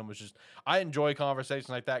between them was just. I enjoy conversations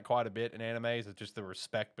like that quite a bit in animes. It's just the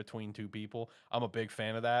respect between two people. I'm a big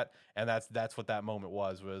fan of that, and that's what that moment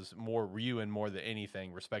was more Ryuen more than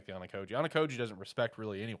anything respecting Anakoji. Anakoji doesn't respect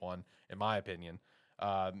really anyone, in my opinion.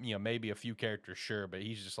 Maybe a few characters, sure, but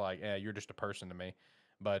he's just like, you're just a person to me.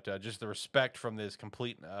 But just the respect from this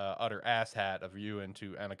complete utter asshat of Ryuen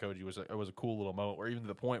to Anakoji was a cool little moment. Where even to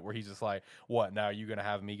the point where he's just like, "What now? You gonna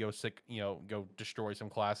have me go go destroy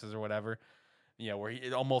some classes or whatever?" Where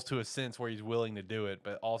he almost to a sense where he's willing to do it,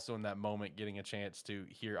 but also in that moment getting a chance to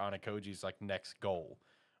hear Anakoji's like next goal,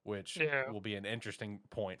 which will be an interesting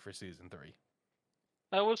point for season 3.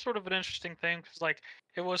 That was sort of an interesting thing because like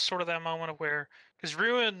it was sort of that moment where because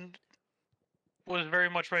Ryuen was very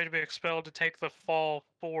much ready to be expelled to take the fall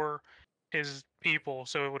for his people,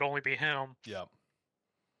 so it would only be him. Yep.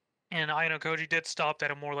 And Inokoji did stop that,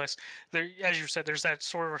 and more or less, there, as you said, there's that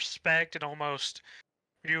sort of respect and almost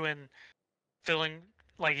Ryuen feeling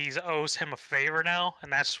like he owes him a favor now,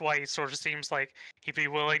 and that's why it sort of seems like he'd be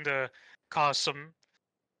willing to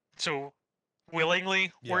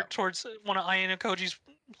willingly work towards one of Inokoji's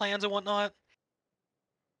plans and whatnot.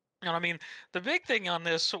 And I mean, the big thing on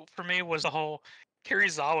this for me was the whole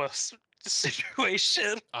Kirizawa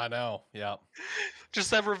situation. I know, yeah.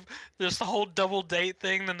 Just the whole double date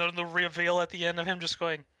thing, then the reveal at the end of him just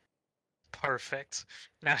going, perfect.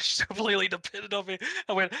 Now she's completely dependent on me.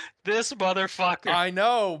 I went, this motherfucker. I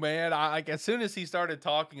know, man. As soon as he started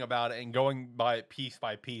talking about it and going by piece,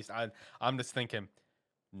 I'm just thinking,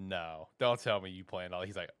 no, don't tell me you planned all.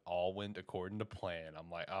 He's like, all went according to plan.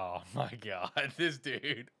 I'm like, oh my god, this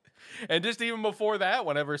dude. And just even before that,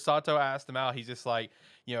 whenever Sato asked him out, he's just like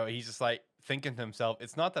thinking to himself,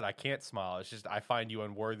 it's not that I can't smile, it's just I find you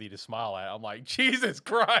unworthy to smile at. I'm like, Jesus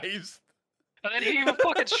Christ. And then he even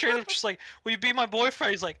fucking straight up just like, will you be my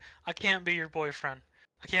boyfriend? He's like, I can't be your boyfriend.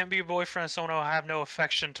 I can't be your boyfriend, someone I have no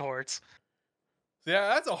affection towards. Yeah,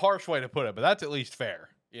 that's a harsh way to put it, but that's at least fair.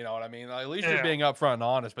 You know what I mean? Like, at least you're being upfront and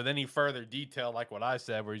honest. But then he further detailed, like what I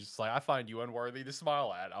said, where he's just like, I find you unworthy to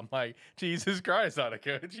smile at. I'm like, Jesus Christ,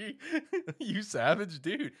 Anakoji, you savage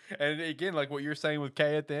dude. And again, like what you're saying with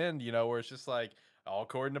Kay at the end, where it's just like, all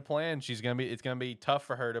according to plan, it's gonna be tough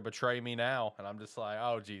for her to betray me now. And I'm just like,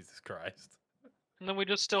 oh Jesus Christ. And then we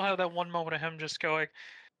just still have that one moment of him just going,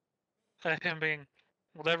 him being,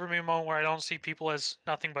 will there ever be a moment where I don't see people as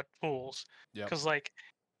nothing but fools? Because like,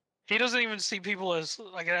 he doesn't even see people as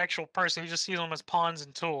like an actual person. He just sees them as pawns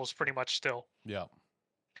and tools, pretty much still. Yeah.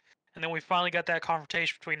 And then we finally got that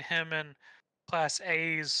confrontation between him and Class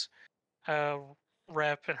A's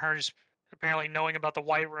rep, and her just apparently knowing about the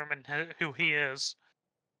White Room and who he is.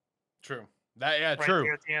 True. Yeah, right true.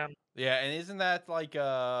 there at the end. Yeah, and isn't that like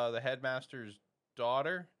the headmaster's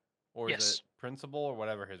daughter, or is it Yes. principal, or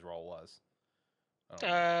whatever his role was? I don't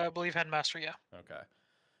know. I believe Headmaster, yeah. Okay,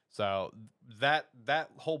 so that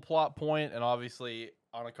whole plot point, and obviously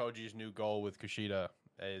Anakoji's new goal with Kushida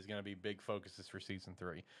is going to be big focuses for season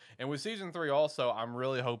 3. And with season 3, also, I'm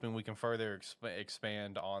really hoping we can further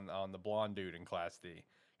expand on the blonde dude in Class D,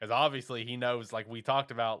 because obviously he knows, like we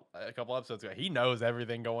talked about a couple episodes ago, he knows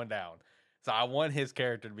everything going down. So I want his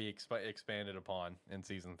character to be expanded upon in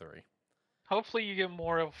season 3. Hopefully you get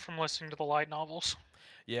more from listening to the light novels.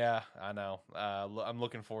 Yeah, I know. I'm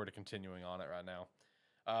looking forward to continuing on it right now.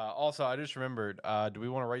 Also, I just remembered. Do we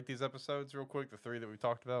want to rate these episodes real quick? The 3 that we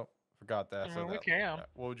talked about. Forgot that. I mean, we can.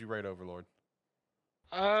 What would you rate Overlord?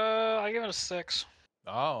 I give it a 6.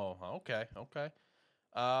 Oh, okay, okay.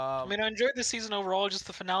 I mean, I enjoyed the season overall. Just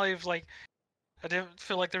the finale of like, I didn't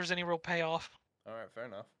feel like there was any real payoff. All right, fair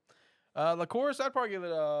enough. The chorus, I'd probably give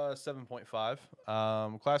it a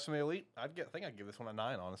 7.5. Class from the Elite, I think I'd give this one a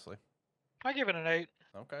 9, honestly. I give it an 8.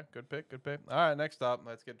 Okay, good pick, good pick. All right, next up,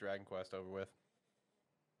 let's get Dragon Quest over with.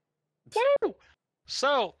 Woo!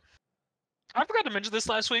 So, I forgot to mention this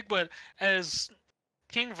last week, but as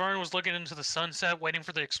King Vern was looking into the sunset, waiting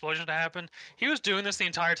for the explosion to happen, he was doing this the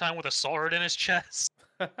entire time with a sword in his chest.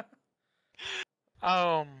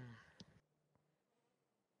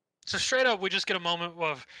 So straight up, we just get a moment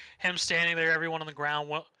of him standing there, everyone on the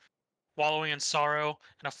ground, wallowing in sorrow,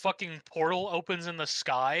 and a fucking portal opens in the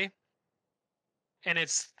sky, and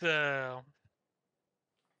it's the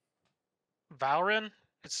Valrin.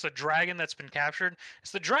 It's the dragon that's been captured.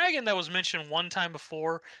 It's the dragon that was mentioned one time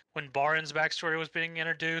before when Barin's backstory was being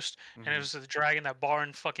introduced, and it was the dragon that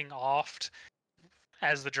Barin fucking offed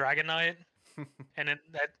as the Dragon Knight, and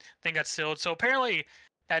that thing got sealed. So apparently,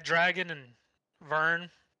 that dragon and Vern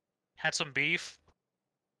had some beef,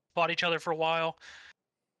 fought each other for a while,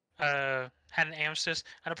 had an armistice,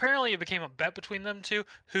 and apparently it became a bet between them two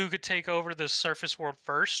who could take over the surface world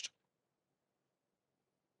first.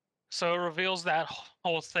 So it reveals that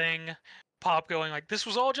whole thing. Pop going like, this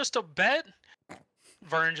was all just a bet.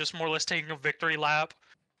 Vern just more or less taking a victory lap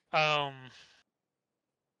on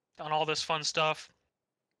all this fun stuff.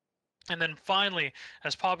 And then finally,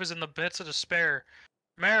 as Pop is in the pits of despair,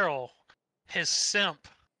 Meryl, his simp,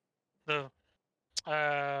 the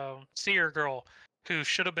seer girl, who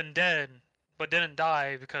should have been dead but didn't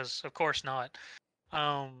die because, of course, not.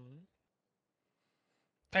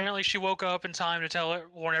 Apparently, she woke up in time to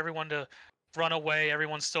warn everyone to run away.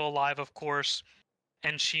 Everyone's still alive, of course,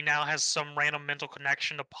 and she now has some random mental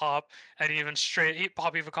connection to Pop. And even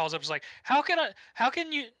Pop even calls up, is like, "How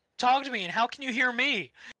can you talk to me, and how can you hear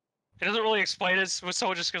me?" It doesn't really explain it,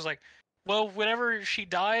 so it just goes like, "Well, whenever she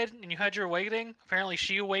died and you had your awakening, apparently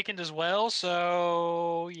she awakened as well.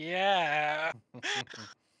 So yeah."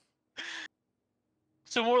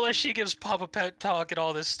 So more or less, she gives Pop a pep talk and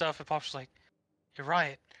all this stuff, and Pop's like, "You're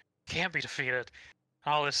right, can't be defeated."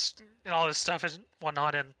 And all this stuff and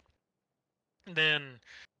whatnot, and then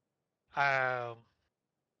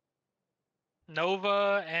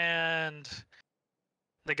Nova and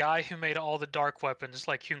the guy who made all the dark weapons,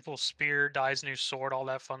 like Hyunful Spear, Dai's new sword, all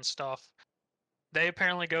that fun stuff, they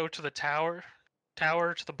apparently go to the tower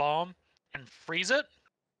to the bomb and freeze it.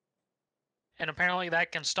 And apparently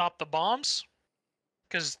that can stop the bombs.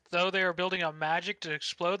 Because though they are building up magic to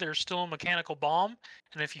explode, there's still a mechanical bomb.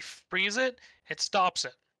 And if you freeze it, it stops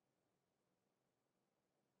it.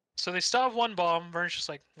 So they stop one bomb. Vern's just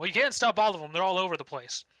like, well, you can't stop all of them. They're all over the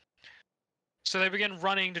place. So they begin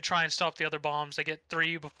running to try and stop the other bombs. They get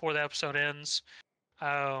 3 before the episode ends.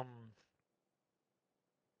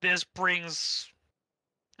 This brings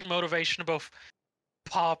motivation to both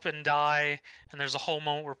Pop and Dai, and there's a whole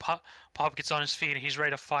moment where Pop gets on his feet and he's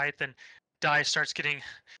ready to fight. Then Dai starts getting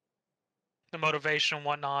the motivation and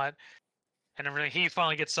whatnot, and everything. He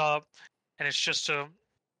finally gets up, and it's just a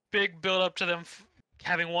big build up to them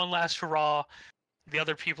having one last hurrah. The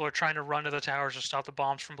other people are trying to run to the towers to stop the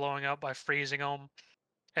bombs from blowing up by freezing them,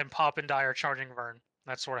 and Pop and Dai are charging Vern.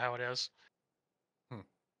 That's sort of how it is.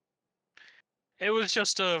 It was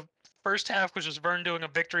just a first half was just Vern doing a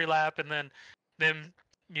victory lap, and then them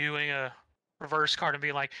doing a reverse card and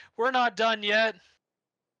being like, "We're not done yet."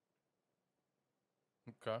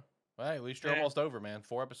 Okay. Well, hey, at least you're almost over, man.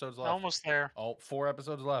 4 episodes left. Almost there. Oh, 4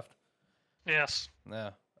 episodes left. Yes.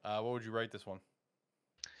 Yeah. What would you rate this one?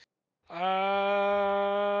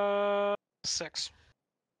 6.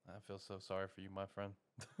 I feel so sorry for you, my friend.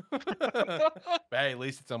 But hey, at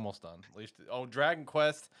least it's almost done. At least Dragon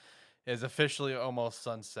Quest is officially almost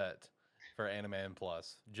sunset for Anime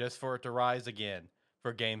Plus. Just for it to rise again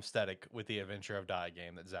for Game Static with the Adventure of Die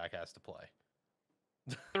game that Zach has to play.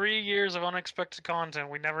 3 years of unexpected content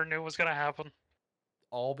we never knew was gonna happen.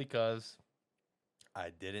 All because I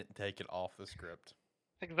didn't take it off the script.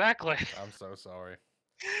 Exactly. I'm so sorry.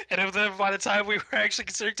 And then by the time we were actually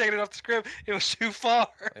considering taking it off the script, it was too far.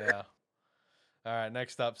 Yeah. All right,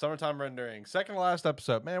 next up, Summertime Rendering. Second to last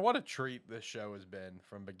episode. Man, what a treat this show has been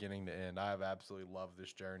from beginning to end. I have absolutely loved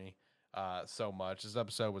this journey so much. This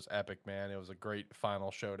episode was epic, man. It was a great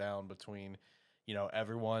final showdown between,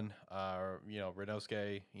 everyone.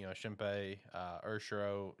 Rinosuke, Shinpei,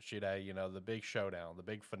 Urshiro, Shide, the big showdown, the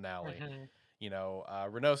big finale. Mm-hmm.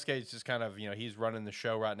 Rinosuke is just kind of, he's running the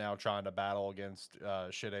show right now, trying to battle against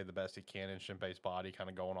Shide the best he can in Shinpei's body, kind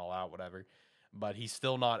of going all out, whatever. But he's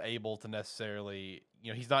still not able to necessarily,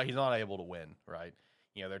 he's not able to win, right?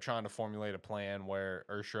 They're trying to formulate a plan where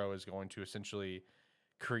Urshiro is going to essentially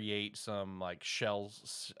create some like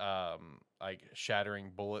shells, like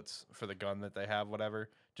shattering bullets for the gun that they have, whatever,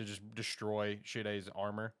 to just destroy Shide's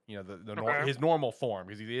armor. His normal form,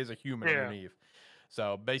 because he is a human underneath.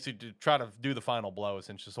 So basically, to try to do the final blow,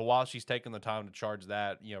 essentially. So while she's taking the time to charge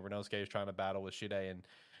that, Rinosuke is trying to battle with Shide, and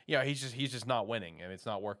he's just not winning, and it's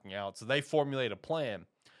not working out. So they formulate a plan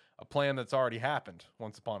that's already happened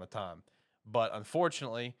once upon a time. But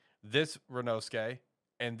unfortunately, this Rinosuke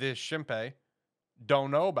and this Shinpei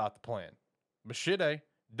don't know about the plan. But Shide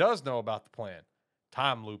does know about the plan.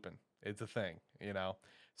 Time looping, it's a thing,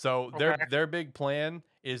 So their big plan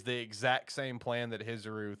is the exact same plan that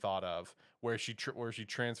Hizuru thought of, where she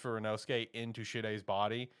transferred Rinosuke into Shide's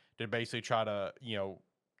body to basically try to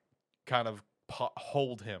kind of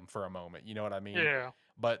hold him for a moment. You know what I mean? Yeah.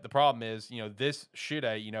 But the problem is, this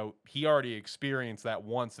Shide, he already experienced that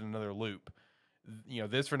once in another loop.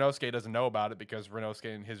 This Rinosuke doesn't know about it because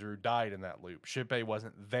Rinosuke and Hizuru died in that loop. Shinpei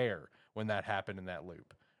wasn't there when that happened in that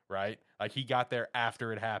loop, right? Like he got there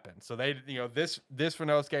after it happened. So they, this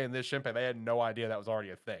Rinosuke and this Shinpei, they had no idea that was already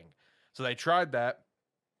a thing. So they tried that,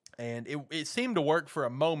 and it seemed to work for a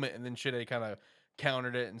moment, and then Shide kind of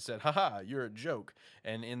countered it and said, haha, you're a joke.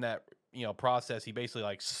 And in that process, he basically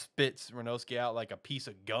like spits Rinosuke out like a piece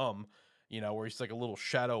of gum, where he's like a little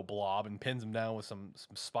shadow blob, and pins him down with some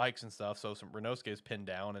spikes and stuff. So some Rinosuke is pinned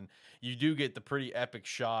down, and you do get the pretty epic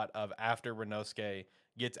shot of after Rinosuke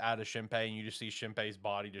gets out of Shinpei, and you just see Shinpei's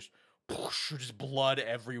body just blood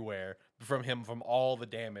everywhere from all the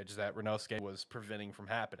damage that Rinosuke was preventing from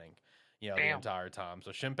happening, the entire time.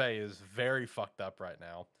 So Shinpei is very fucked up right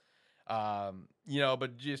now.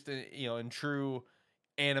 But just in true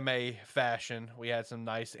anime fashion, we had some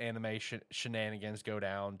nice anime shenanigans go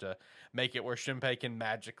down to make it where Shinpei can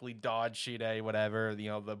magically dodge Shide, whatever.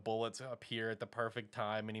 The bullets appear at the perfect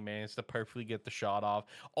time, and he managed to perfectly get the shot off,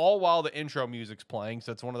 all while the intro music's playing.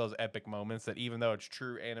 So it's one of those epic moments that even though it's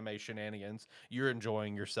true anime shenanigans, you're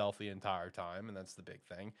enjoying yourself the entire time, and that's the big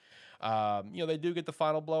thing. They do get the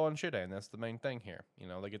final blow on Shide, and that's the main thing here.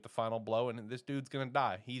 They get the final blow, and this dude's gonna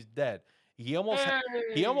die. He's dead. He almost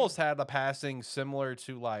had a passing similar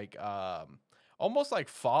to like almost like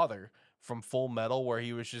Father from Full Metal, where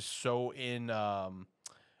he was just so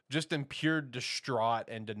just in pure distraught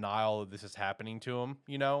and denial that this is happening to him.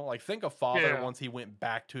 Like think of Father once he went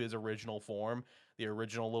back to his original form, the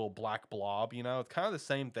original little black blob. It's kind of the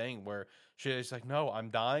same thing where she's like, no, I'm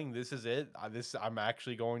dying. This is it. I'm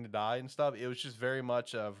actually going to die and stuff. It was just very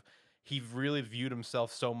much of, he really viewed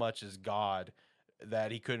himself so much as God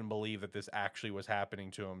that he couldn't believe that this actually was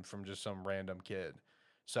happening to him from just some random kid.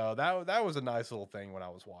 So that was a nice little thing when I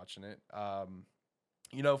was watching it.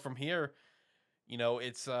 From here,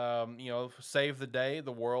 it's save the day.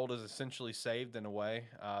 The world is essentially saved in a way.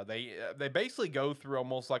 They basically go through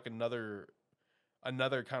almost like another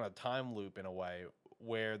kind of time loop in a way,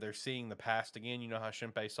 where they're seeing the past again. You know how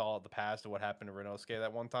Shinpei saw the past of what happened to Rinosuke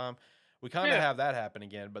that one time? We kind of have that happen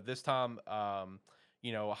again, but this time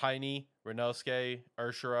Heine, Rinosuke,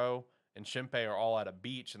 Urshiro, and Shinpei are all at a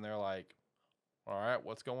beach, and they're like, all right,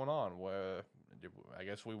 what's going on? I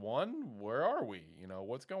guess we won? Where are we?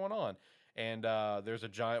 What's going on? And there's a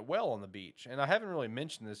giant well on the beach. And I haven't really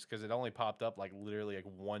mentioned this because it only popped up like literally like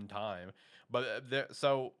one time. But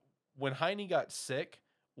so when Heine got sick,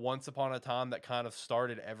 once upon a time, that kind of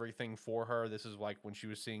started everything for her. This is like when she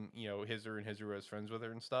was seeing, Hizuru and Hizuru as friends with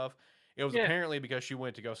her and stuff. It was apparently because she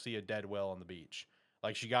went to go see a dead well on the beach.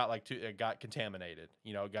 Like she got it got contaminated,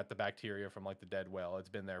 got the bacteria from like the dead well. It's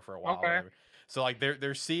been there for a while. Okay. Whatever. So like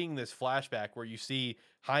they're seeing this flashback where you see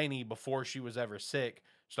Heine before she was ever sick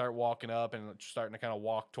start walking up and starting to kind of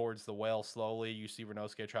walk towards the well slowly. You see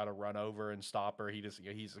Rinosuke try to run over and stop her. He's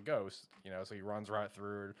a ghost, so he runs right through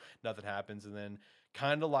her. Nothing happens, and then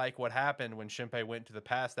kind of like what happened when Shinpei went to the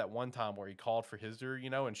past that one time where he called for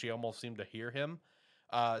Hizuru, and she almost seemed to hear him.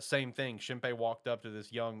 Same thing. Shinpei walked up to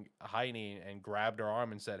this young Heine and grabbed her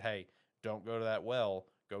arm and said, "Hey, don't go to that well.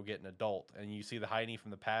 Go get an adult." And you see the Heine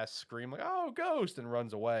from the past scream like, "Oh, ghost!" and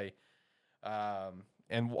runs away.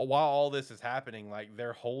 And while all this is happening, like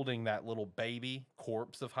they're holding that little baby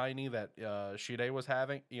corpse of Heine that Shide was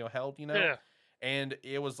having, held, Yeah. and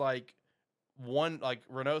it was like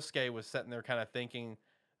Renosuke was sitting there kind of thinking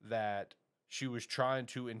that she was trying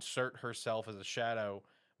to insert herself as a shadow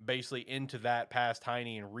basically into that past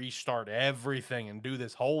Heine and restart everything and do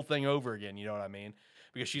this whole thing over again. You know what I mean?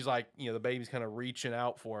 Because she's like, the baby's kind of reaching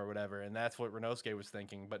out for her or whatever. And that's what Renosuke was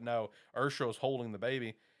thinking. But no, Ursho's holding the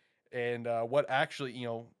baby. And what actually,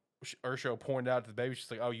 Ursho pointed out to the baby, she's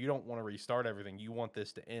like, "Oh, you don't want to restart everything. You want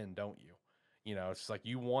this to end, don't you?" It's like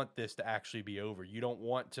you want this to actually be over. You don't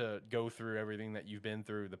want to go through everything that you've been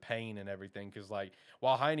through, the pain and everything. Because like,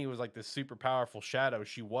 while Heine was like this super powerful shadow,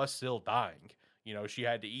 she was still dying. She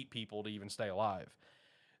had to eat people to even stay alive.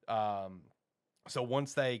 So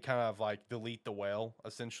once they kind of like delete the whale,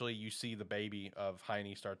 essentially, you see the baby of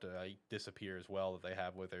Heine start to like, disappear as well that they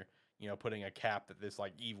have with her. Putting a cap at this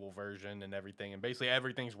like evil version and everything, and basically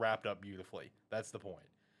everything's wrapped up beautifully. That's the point.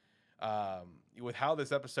 With how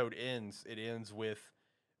this episode ends, it ends with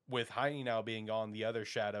Heine now being gone. The other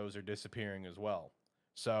shadows are disappearing as well.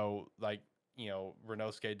 So like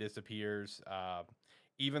Renosuke disappears.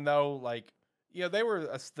 Even though like they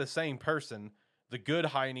were the same person. The good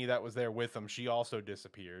Heine that was there with them, she also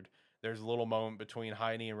disappeared. There's a little moment between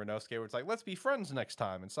Heine and Renosuke where it's like, "Let's be friends next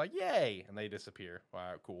time." It's like, "Yay!" and they disappear.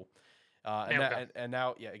 Wow, cool. And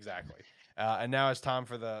now, yeah, exactly. And now it's time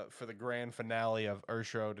for the grand finale of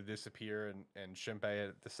Ursho to disappear and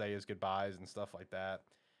Shinpei to say his goodbyes and stuff like that.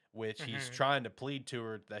 Which he's trying to plead to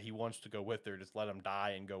her that he wants to go with her, just let him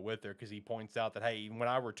die and go with her, because he points out that, hey, when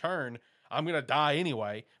I return, I'm gonna die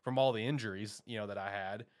anyway from all the injuries, that I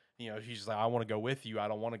had. She's just like, "I want to go with you. I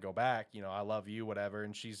don't want to go back. I love you, whatever."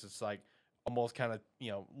 And she's just like, almost kind of,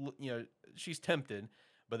 she's tempted,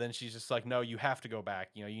 but then she's just like, "No, you have to go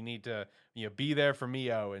back. You need to, be there for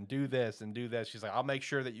Mio and do this and do this." She's like, "I'll make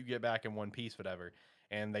sure that you get back in one piece, whatever."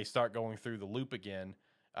 And they start going through the loop again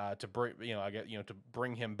to bring, to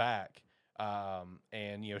bring him back. And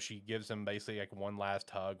she gives him basically like one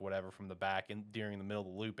last hug, whatever, from the back and during the middle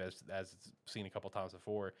of the loop, as it's seen a couple times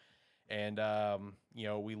before. And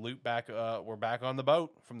we loop back. We're back on the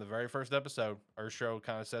boat from the very first episode. Ursho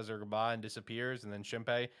kind of says her goodbye and disappears, and then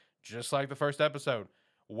Shinpei, just like the first episode,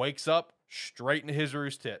 wakes up straight into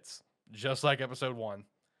Hizuru's tits, just like episode 1.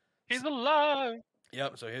 He's alive.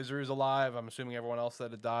 Yep. So Hizuru's alive. I'm assuming everyone else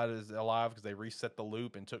that had died is alive because they reset the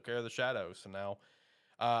loop and took care of the shadows. So now,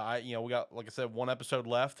 we got, like I said, one episode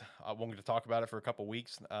left. I won't get to talk about it for a couple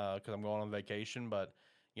weeks because I'm going on vacation, but.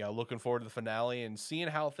 Looking forward to the finale and seeing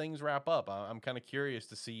how things wrap up. I'm kind of curious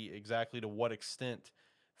to see exactly to what extent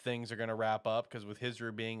things are going to wrap up, because with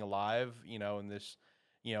Hizuru being alive, and this,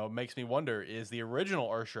 it makes me wonder, is the original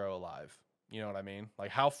Ursho alive? You know what I mean? Like,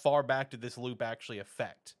 how far back did this loop actually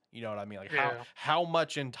affect? You know what I mean? Like, how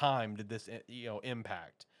much in time did this,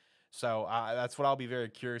 impact? So that's what I'll be very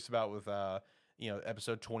curious about with,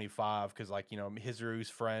 episode 25, because, like, Hizuru's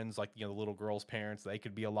friends, like, the little girl's parents, they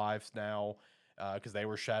could be alive now. Because they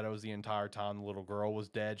were shadows the entire time. The little girl was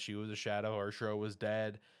dead. She was a shadow. Ursho was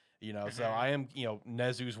dead. So I am,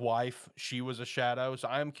 Nezu's wife, she was a shadow. So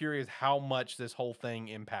I am curious how much this whole thing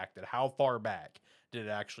impacted. How far back did it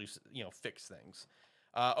actually, fix things?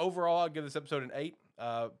 Overall, I'll give this episode an 8.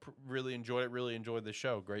 Really enjoyed it. Really enjoyed the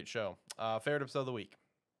show. Great show. Favorite episode of the week?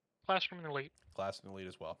 Classroom Elite. Classroom Elite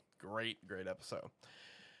as well. Great episode.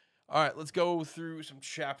 All right, let's go through some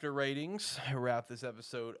chapter ratings. Wrap this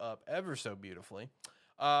episode up ever so beautifully.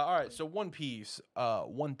 All right, so One Piece,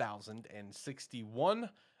 1061.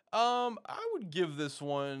 I would give this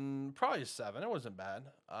one probably a 7. It wasn't bad.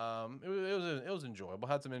 It was enjoyable.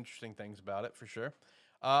 Had some interesting things about it for sure.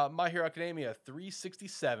 My Hero Academia,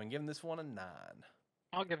 367. Giving this one a 9.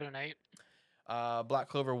 I'll give it an 8. Black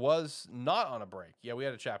Clover was not on a break. Yeah, we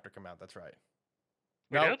had a chapter come out. That's right.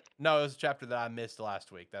 No, it was a chapter that I missed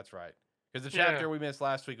last week. That's right. Because the chapter we missed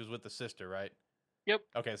last week was with the sister, right? Yep.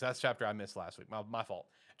 Okay, so that's the chapter I missed last week. My fault.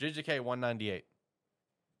 JJK 198.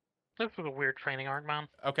 This was a weird training arc, man.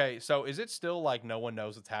 Okay, so is it still like no one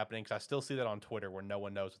knows what's happening? Because I still see that on Twitter where no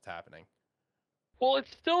one knows what's happening. Well,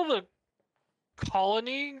 it's still the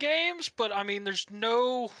colony games, but I mean, there's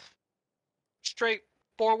no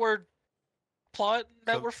straightforward plot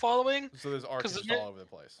that we're following. So there's arcs just all over the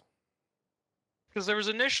place. Because there was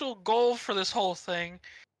initial goal for this whole thing,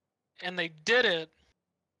 and they did it,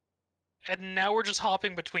 and now we're just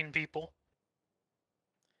hopping between people.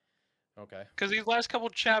 Okay. Because these last couple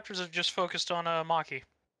chapters have just focused on Maki,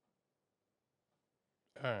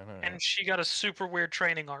 All right. All right. and she got a super weird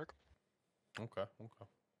training arc. Okay. Okay.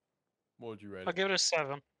 What would you rate I'll it? give it a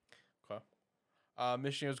 7. Okay.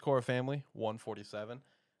 Michino's Core Family, 147.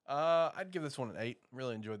 I'd give this one an 8.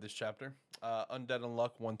 Really enjoyed this chapter. Undead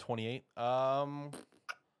Unluck, 128.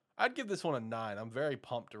 I'd give this one a 9. I'm very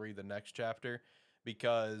pumped to read the next chapter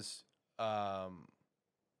because, God,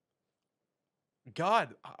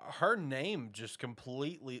 her name just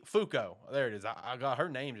completely Fuko. There it is. I got her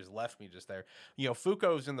name just left me just there. You know,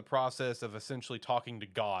 Fuko's in the process of essentially talking to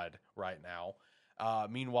God right now.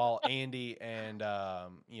 Meanwhile, Andy and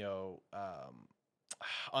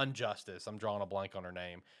Unjustice. I'm drawing a blank on her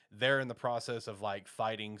name. They're in the process of like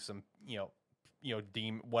fighting some,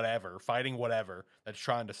 fighting whatever that's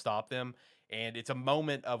trying to stop them. And it's a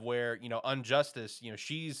moment of where, Unjustice,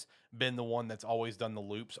 she's been the one that's always done the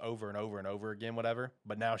loops over and over and over again, whatever.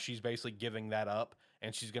 But now she's basically giving that up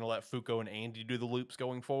and she's going to let Fuko and Andy do the loops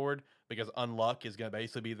going forward because Unluck is going to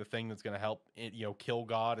basically be the thing that's going to help, kill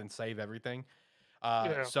God and save everything.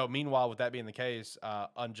 Yeah. So meanwhile, with that being the case,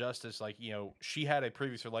 Unjustice, she had a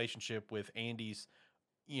previous relationship with Andy's,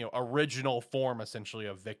 original form essentially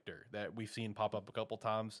of Victor that we've seen pop up a couple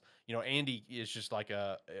times. Andy is just like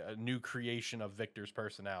a new creation of Victor's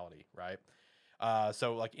personality, right?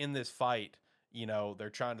 So like in this fight, they're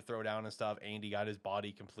trying to throw down and stuff. Andy got his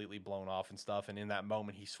body completely blown off and stuff. And in that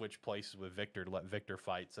moment, he switched places with Victor to let Victor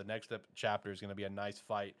fight. So next up chapter is going to be a nice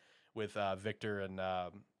fight with Victor and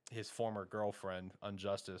his former girlfriend,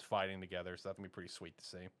 Unjustice, fighting together. So that's going to be pretty sweet to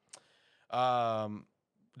see.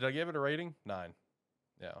 Did I give it a rating? 9.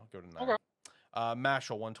 Yeah, I'll go to 9. Okay.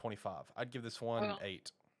 Mashal, 125. I'd give this one an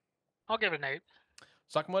 8. I'll give it an 8.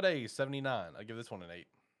 Sakamode, 79. I'd give this one an 8.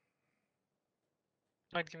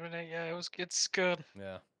 I'd give it an 8. Yeah, it's good.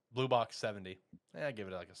 Yeah. Blue Box, 70. Yeah, I'd give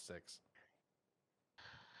it like a 6.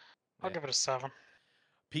 I'll give it a 7.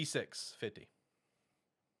 P6, 50.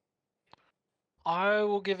 I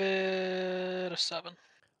will give it a 7.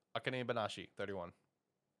 Akane Banashi, 31.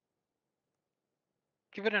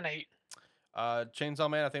 Give it an 8. Chainsaw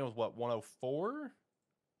Man, I think it was what, 104?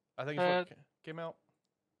 I think it's what came out.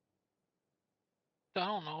 I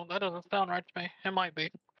don't know. That doesn't sound right to me. It might be.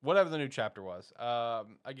 Whatever the new chapter was.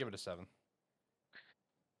 I'd give it a 7.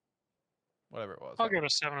 Whatever it was. I'll give it a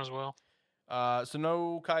 7 as well. So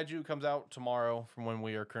no Kaiju comes out tomorrow from when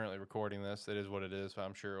we are currently recording this. It is what it is, but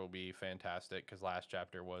I'm sure it will be fantastic because last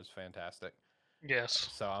chapter was fantastic. Yes.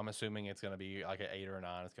 So I'm assuming it's going to be like an 8 or a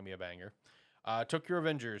 9. It's going to be a banger. Tokyo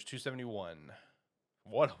Revengers, 271.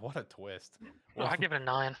 What a twist. Well, I give it a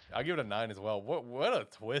 9. I'll give it a 9 as well. What a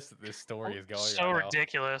twist that this story is going so right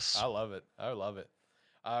ridiculous. now. I love it.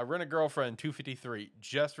 Rent a Girlfriend, 253.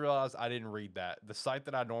 Just realized I didn't read that. The site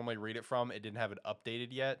that I normally read it from, it didn't have it updated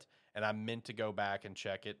yet, and I meant to go back and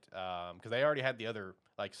check it because they already had the other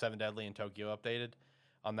like 7 Deadly in Tokyo updated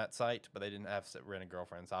on that site, but they didn't have Rent a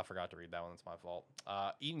Girlfriend, so I forgot to read that one. That's my fault.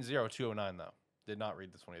 Eden Zero, 209 though. Did not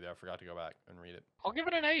read this one either. I forgot to go back and read it. I'll give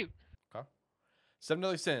it an 8. Okay. 7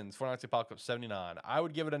 Deadly Sins, Four Nights Apocalypse, 79. I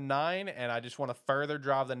would give it a 9, and I just want to further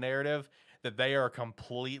drive the narrative that they are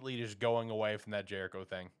completely just going away from that Jericho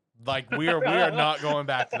thing. Like we are not going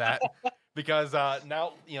back to that because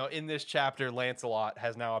now in this chapter, Lancelot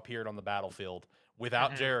has now appeared on the battlefield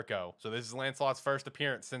without Jericho. So this is Lancelot's first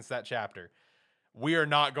appearance since that chapter. We are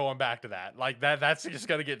not going back to that. Like that's just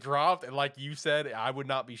gonna get dropped. And like you said, I would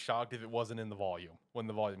not be shocked if it wasn't in the volume when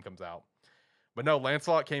the volume comes out. But no,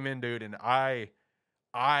 Lancelot came in, dude, and I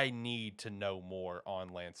need to know more on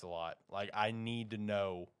Lancelot. Like I need to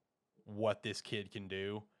know what this kid can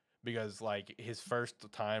do because like his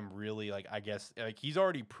first time really like I guess like he's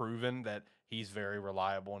already proven that he's very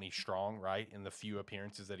reliable and he's strong, right? In the few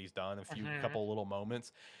appearances that he's done, a couple little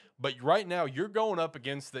moments. But right now you're going up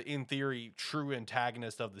against the in theory true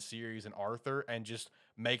antagonist of the series and Arthur and just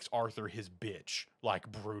makes Arthur his bitch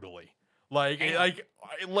like brutally. Like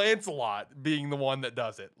Lancelot being the one that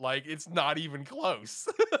does it. Like it's not even close.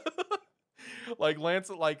 Like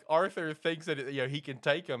Arthur thinks that he can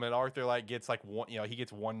take him, and Arthur like gets like one he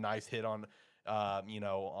gets one nice hit on Lancelot,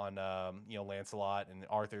 and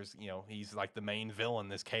Arthur's he's like the main villain,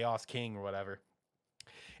 this Chaos King or whatever.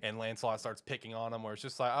 And Lancelot starts picking on him, where it's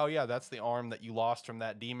just like, oh yeah, that's the arm that you lost from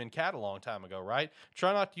that demon cat a long time ago, right?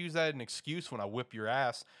 Try not to use that as an excuse when I whip your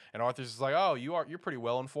ass. And Arthur's just like, oh, you're pretty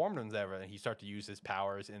well informed and everything. He starts to use his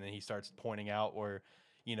powers, and then he starts pointing out where,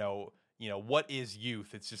 what is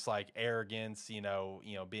youth? It's just like arrogance,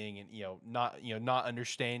 being, not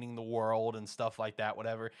understanding the world and stuff like that,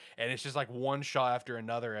 whatever. And it's just like one shot after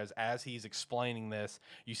another as he's explaining this.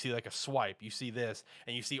 You see like a swipe, you see this,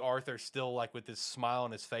 and you see Arthur still like with this smile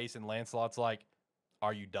on his face, and Lancelot's like,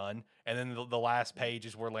 "Are you done?" And then the last page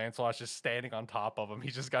is where Lancelot's just standing on top of him.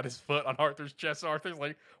 He's just got his foot on Arthur's chest. Arthur's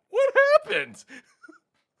like, "What happened?"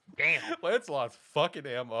 Damn. Lancelot's fucking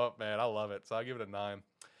him up, man. I love it. So I give it a 9.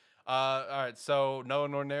 All right, so Noah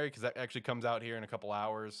and Ordinary, because that actually comes out here in a couple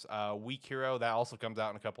hours. Weak Hero, that also comes out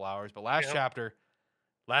in a couple hours. But last chapter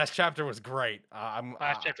was great.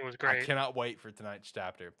 Last chapter was great. I cannot wait for tonight's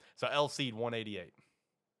chapter. So L Seed 188.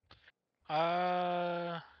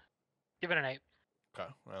 Give it an 8. Okay,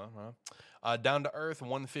 well. Down to Earth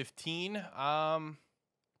 115. I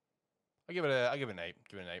give it an 8.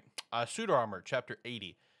 Give it an 8. Suit Armor chapter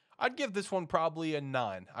 80. I'd give this one probably a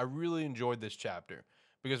 9. I really enjoyed this chapter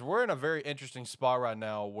because we're in a very interesting spot right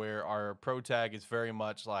now where our protag is very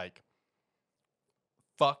much like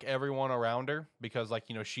fuck everyone around her because like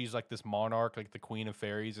she's like this monarch, like the queen of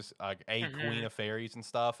fairies, like queen of fairies and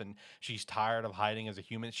stuff, and she's tired of hiding as a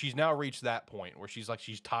human. She's now reached that point where she's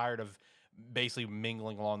tired of basically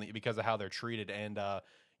mingling along because of how they're treated, and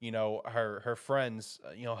her friend's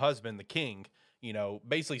husband, the king,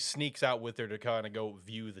 basically sneaks out with her to kind of go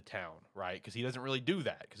view the town, right? Because he doesn't really do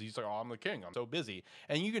that because he's like, "Oh, I'm the king, I'm so busy."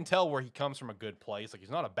 And you can tell where he comes from a good place. Like he's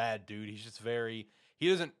not a bad dude. He's just he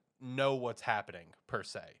doesn't know what's happening per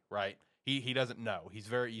se, right? He doesn't know.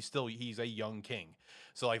 He's a young king.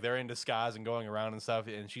 So like they're in disguise and going around and stuff.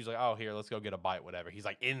 And she's like, "Oh, here, let's go get a bite, whatever." He's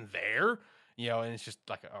like, "In there?" And it's just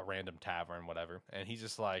like a random tavern, whatever. And he's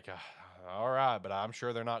just like, "All right, but I'm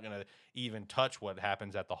sure they're not going to even touch what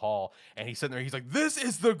happens at the hall." And he's sitting there. He's like, "This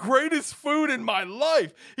is the greatest food in my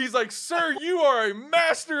life." He's like, "Sir, you are a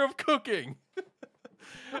master of cooking."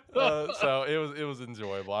 So it was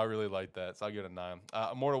enjoyable. I really liked that. So I'll give it a 9.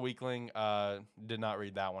 Immortal Weakling, did not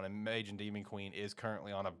read that one. And Mage and Demon Queen is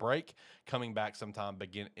currently on a break, coming back sometime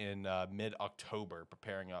in mid-October,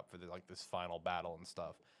 preparing up for this final battle and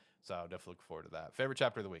stuff. So definitely look forward to that. Favorite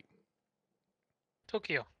chapter of the week?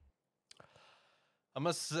 Tokyo. I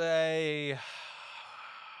must say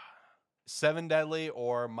 7 Deadly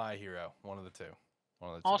or My Hero. One of the two.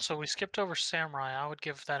 Also, we skipped over Samurai. I would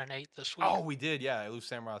give that an 8 this week. Oh, we did. Yeah, I lose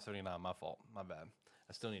Samurai 79. My fault. My bad.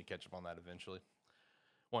 I still need to catch up on that eventually.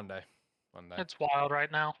 One day. It's wild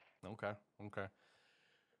right now. Okay.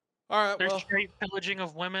 All right. There's straight pillaging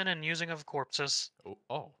of women and using of corpses.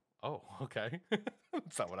 Oh, okay.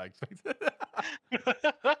 That's not what I expected.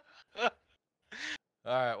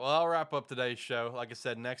 All right, well, I'll wrap up today's show. Like I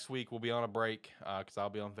said, next week we'll be on a break because I'll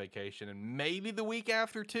be on vacation, and maybe the week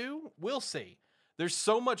after too. We'll see. There's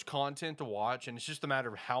so much content to watch, and it's just a matter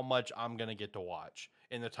of how much I'm going to get to watch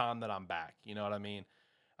in the time that I'm back. You know what I mean?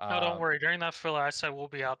 No, don't worry. During that filler, I said we'll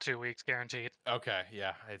be out 2 weeks, guaranteed. Okay,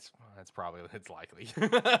 yeah, it's likely.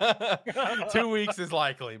 2 weeks is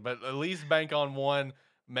likely, but at least bank on 1.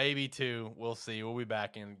 Maybe 2. We'll see. We'll be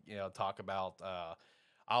back and talk about.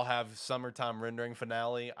 I'll have summertime rendering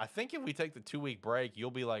finale. I think if we take the 2-week break,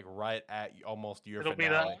 you'll be like right at almost your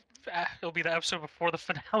finale. It'll be the episode before the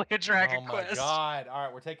finale of Dragon Quest. Oh my god! All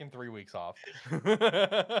right, we're taking 3 weeks off.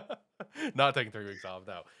 Not taking 3 weeks off,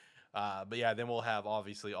 no. But yeah, then we'll have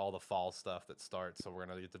obviously all the fall stuff that starts. So we're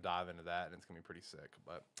gonna get to dive into that, and it's gonna be pretty sick.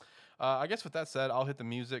 But I guess with that said, I'll hit the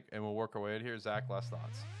music and we'll work our way in here. Zach, last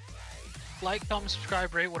thoughts. Like, comment,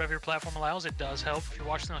 subscribe, rate, whatever your platform allows. It does help. If you're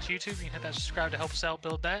watching on YouTube, you can hit that subscribe to help us out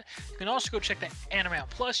build that. You can also go check the Anime Out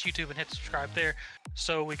Plus YouTube and hit subscribe there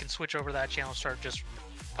so we can switch over to that channel and start just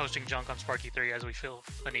posting junk on Sparky 3 as we feel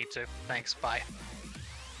the need to. Thanks. Bye.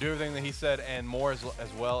 Do everything that he said and more as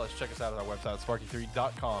well as check us out at our website,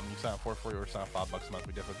 sparky3.com. You sign up for free or sign up $5 a month.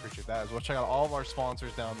 We definitely appreciate that. As well, check out all of our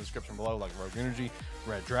sponsors down in the description below, like Rogue Energy,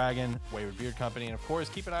 Red Dragon, Wayward Beard Company, and of course,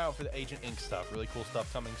 keep an eye out for the Agent Ink stuff. Really cool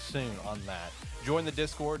stuff coming soon on that. Join the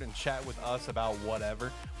Discord and chat with us about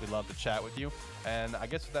whatever. We'd love to chat with you. And I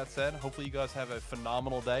guess with that said, hopefully you guys have a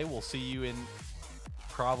phenomenal day. We'll see you in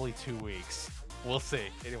probably 2 weeks. We'll see.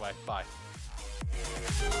 Anyway, bye.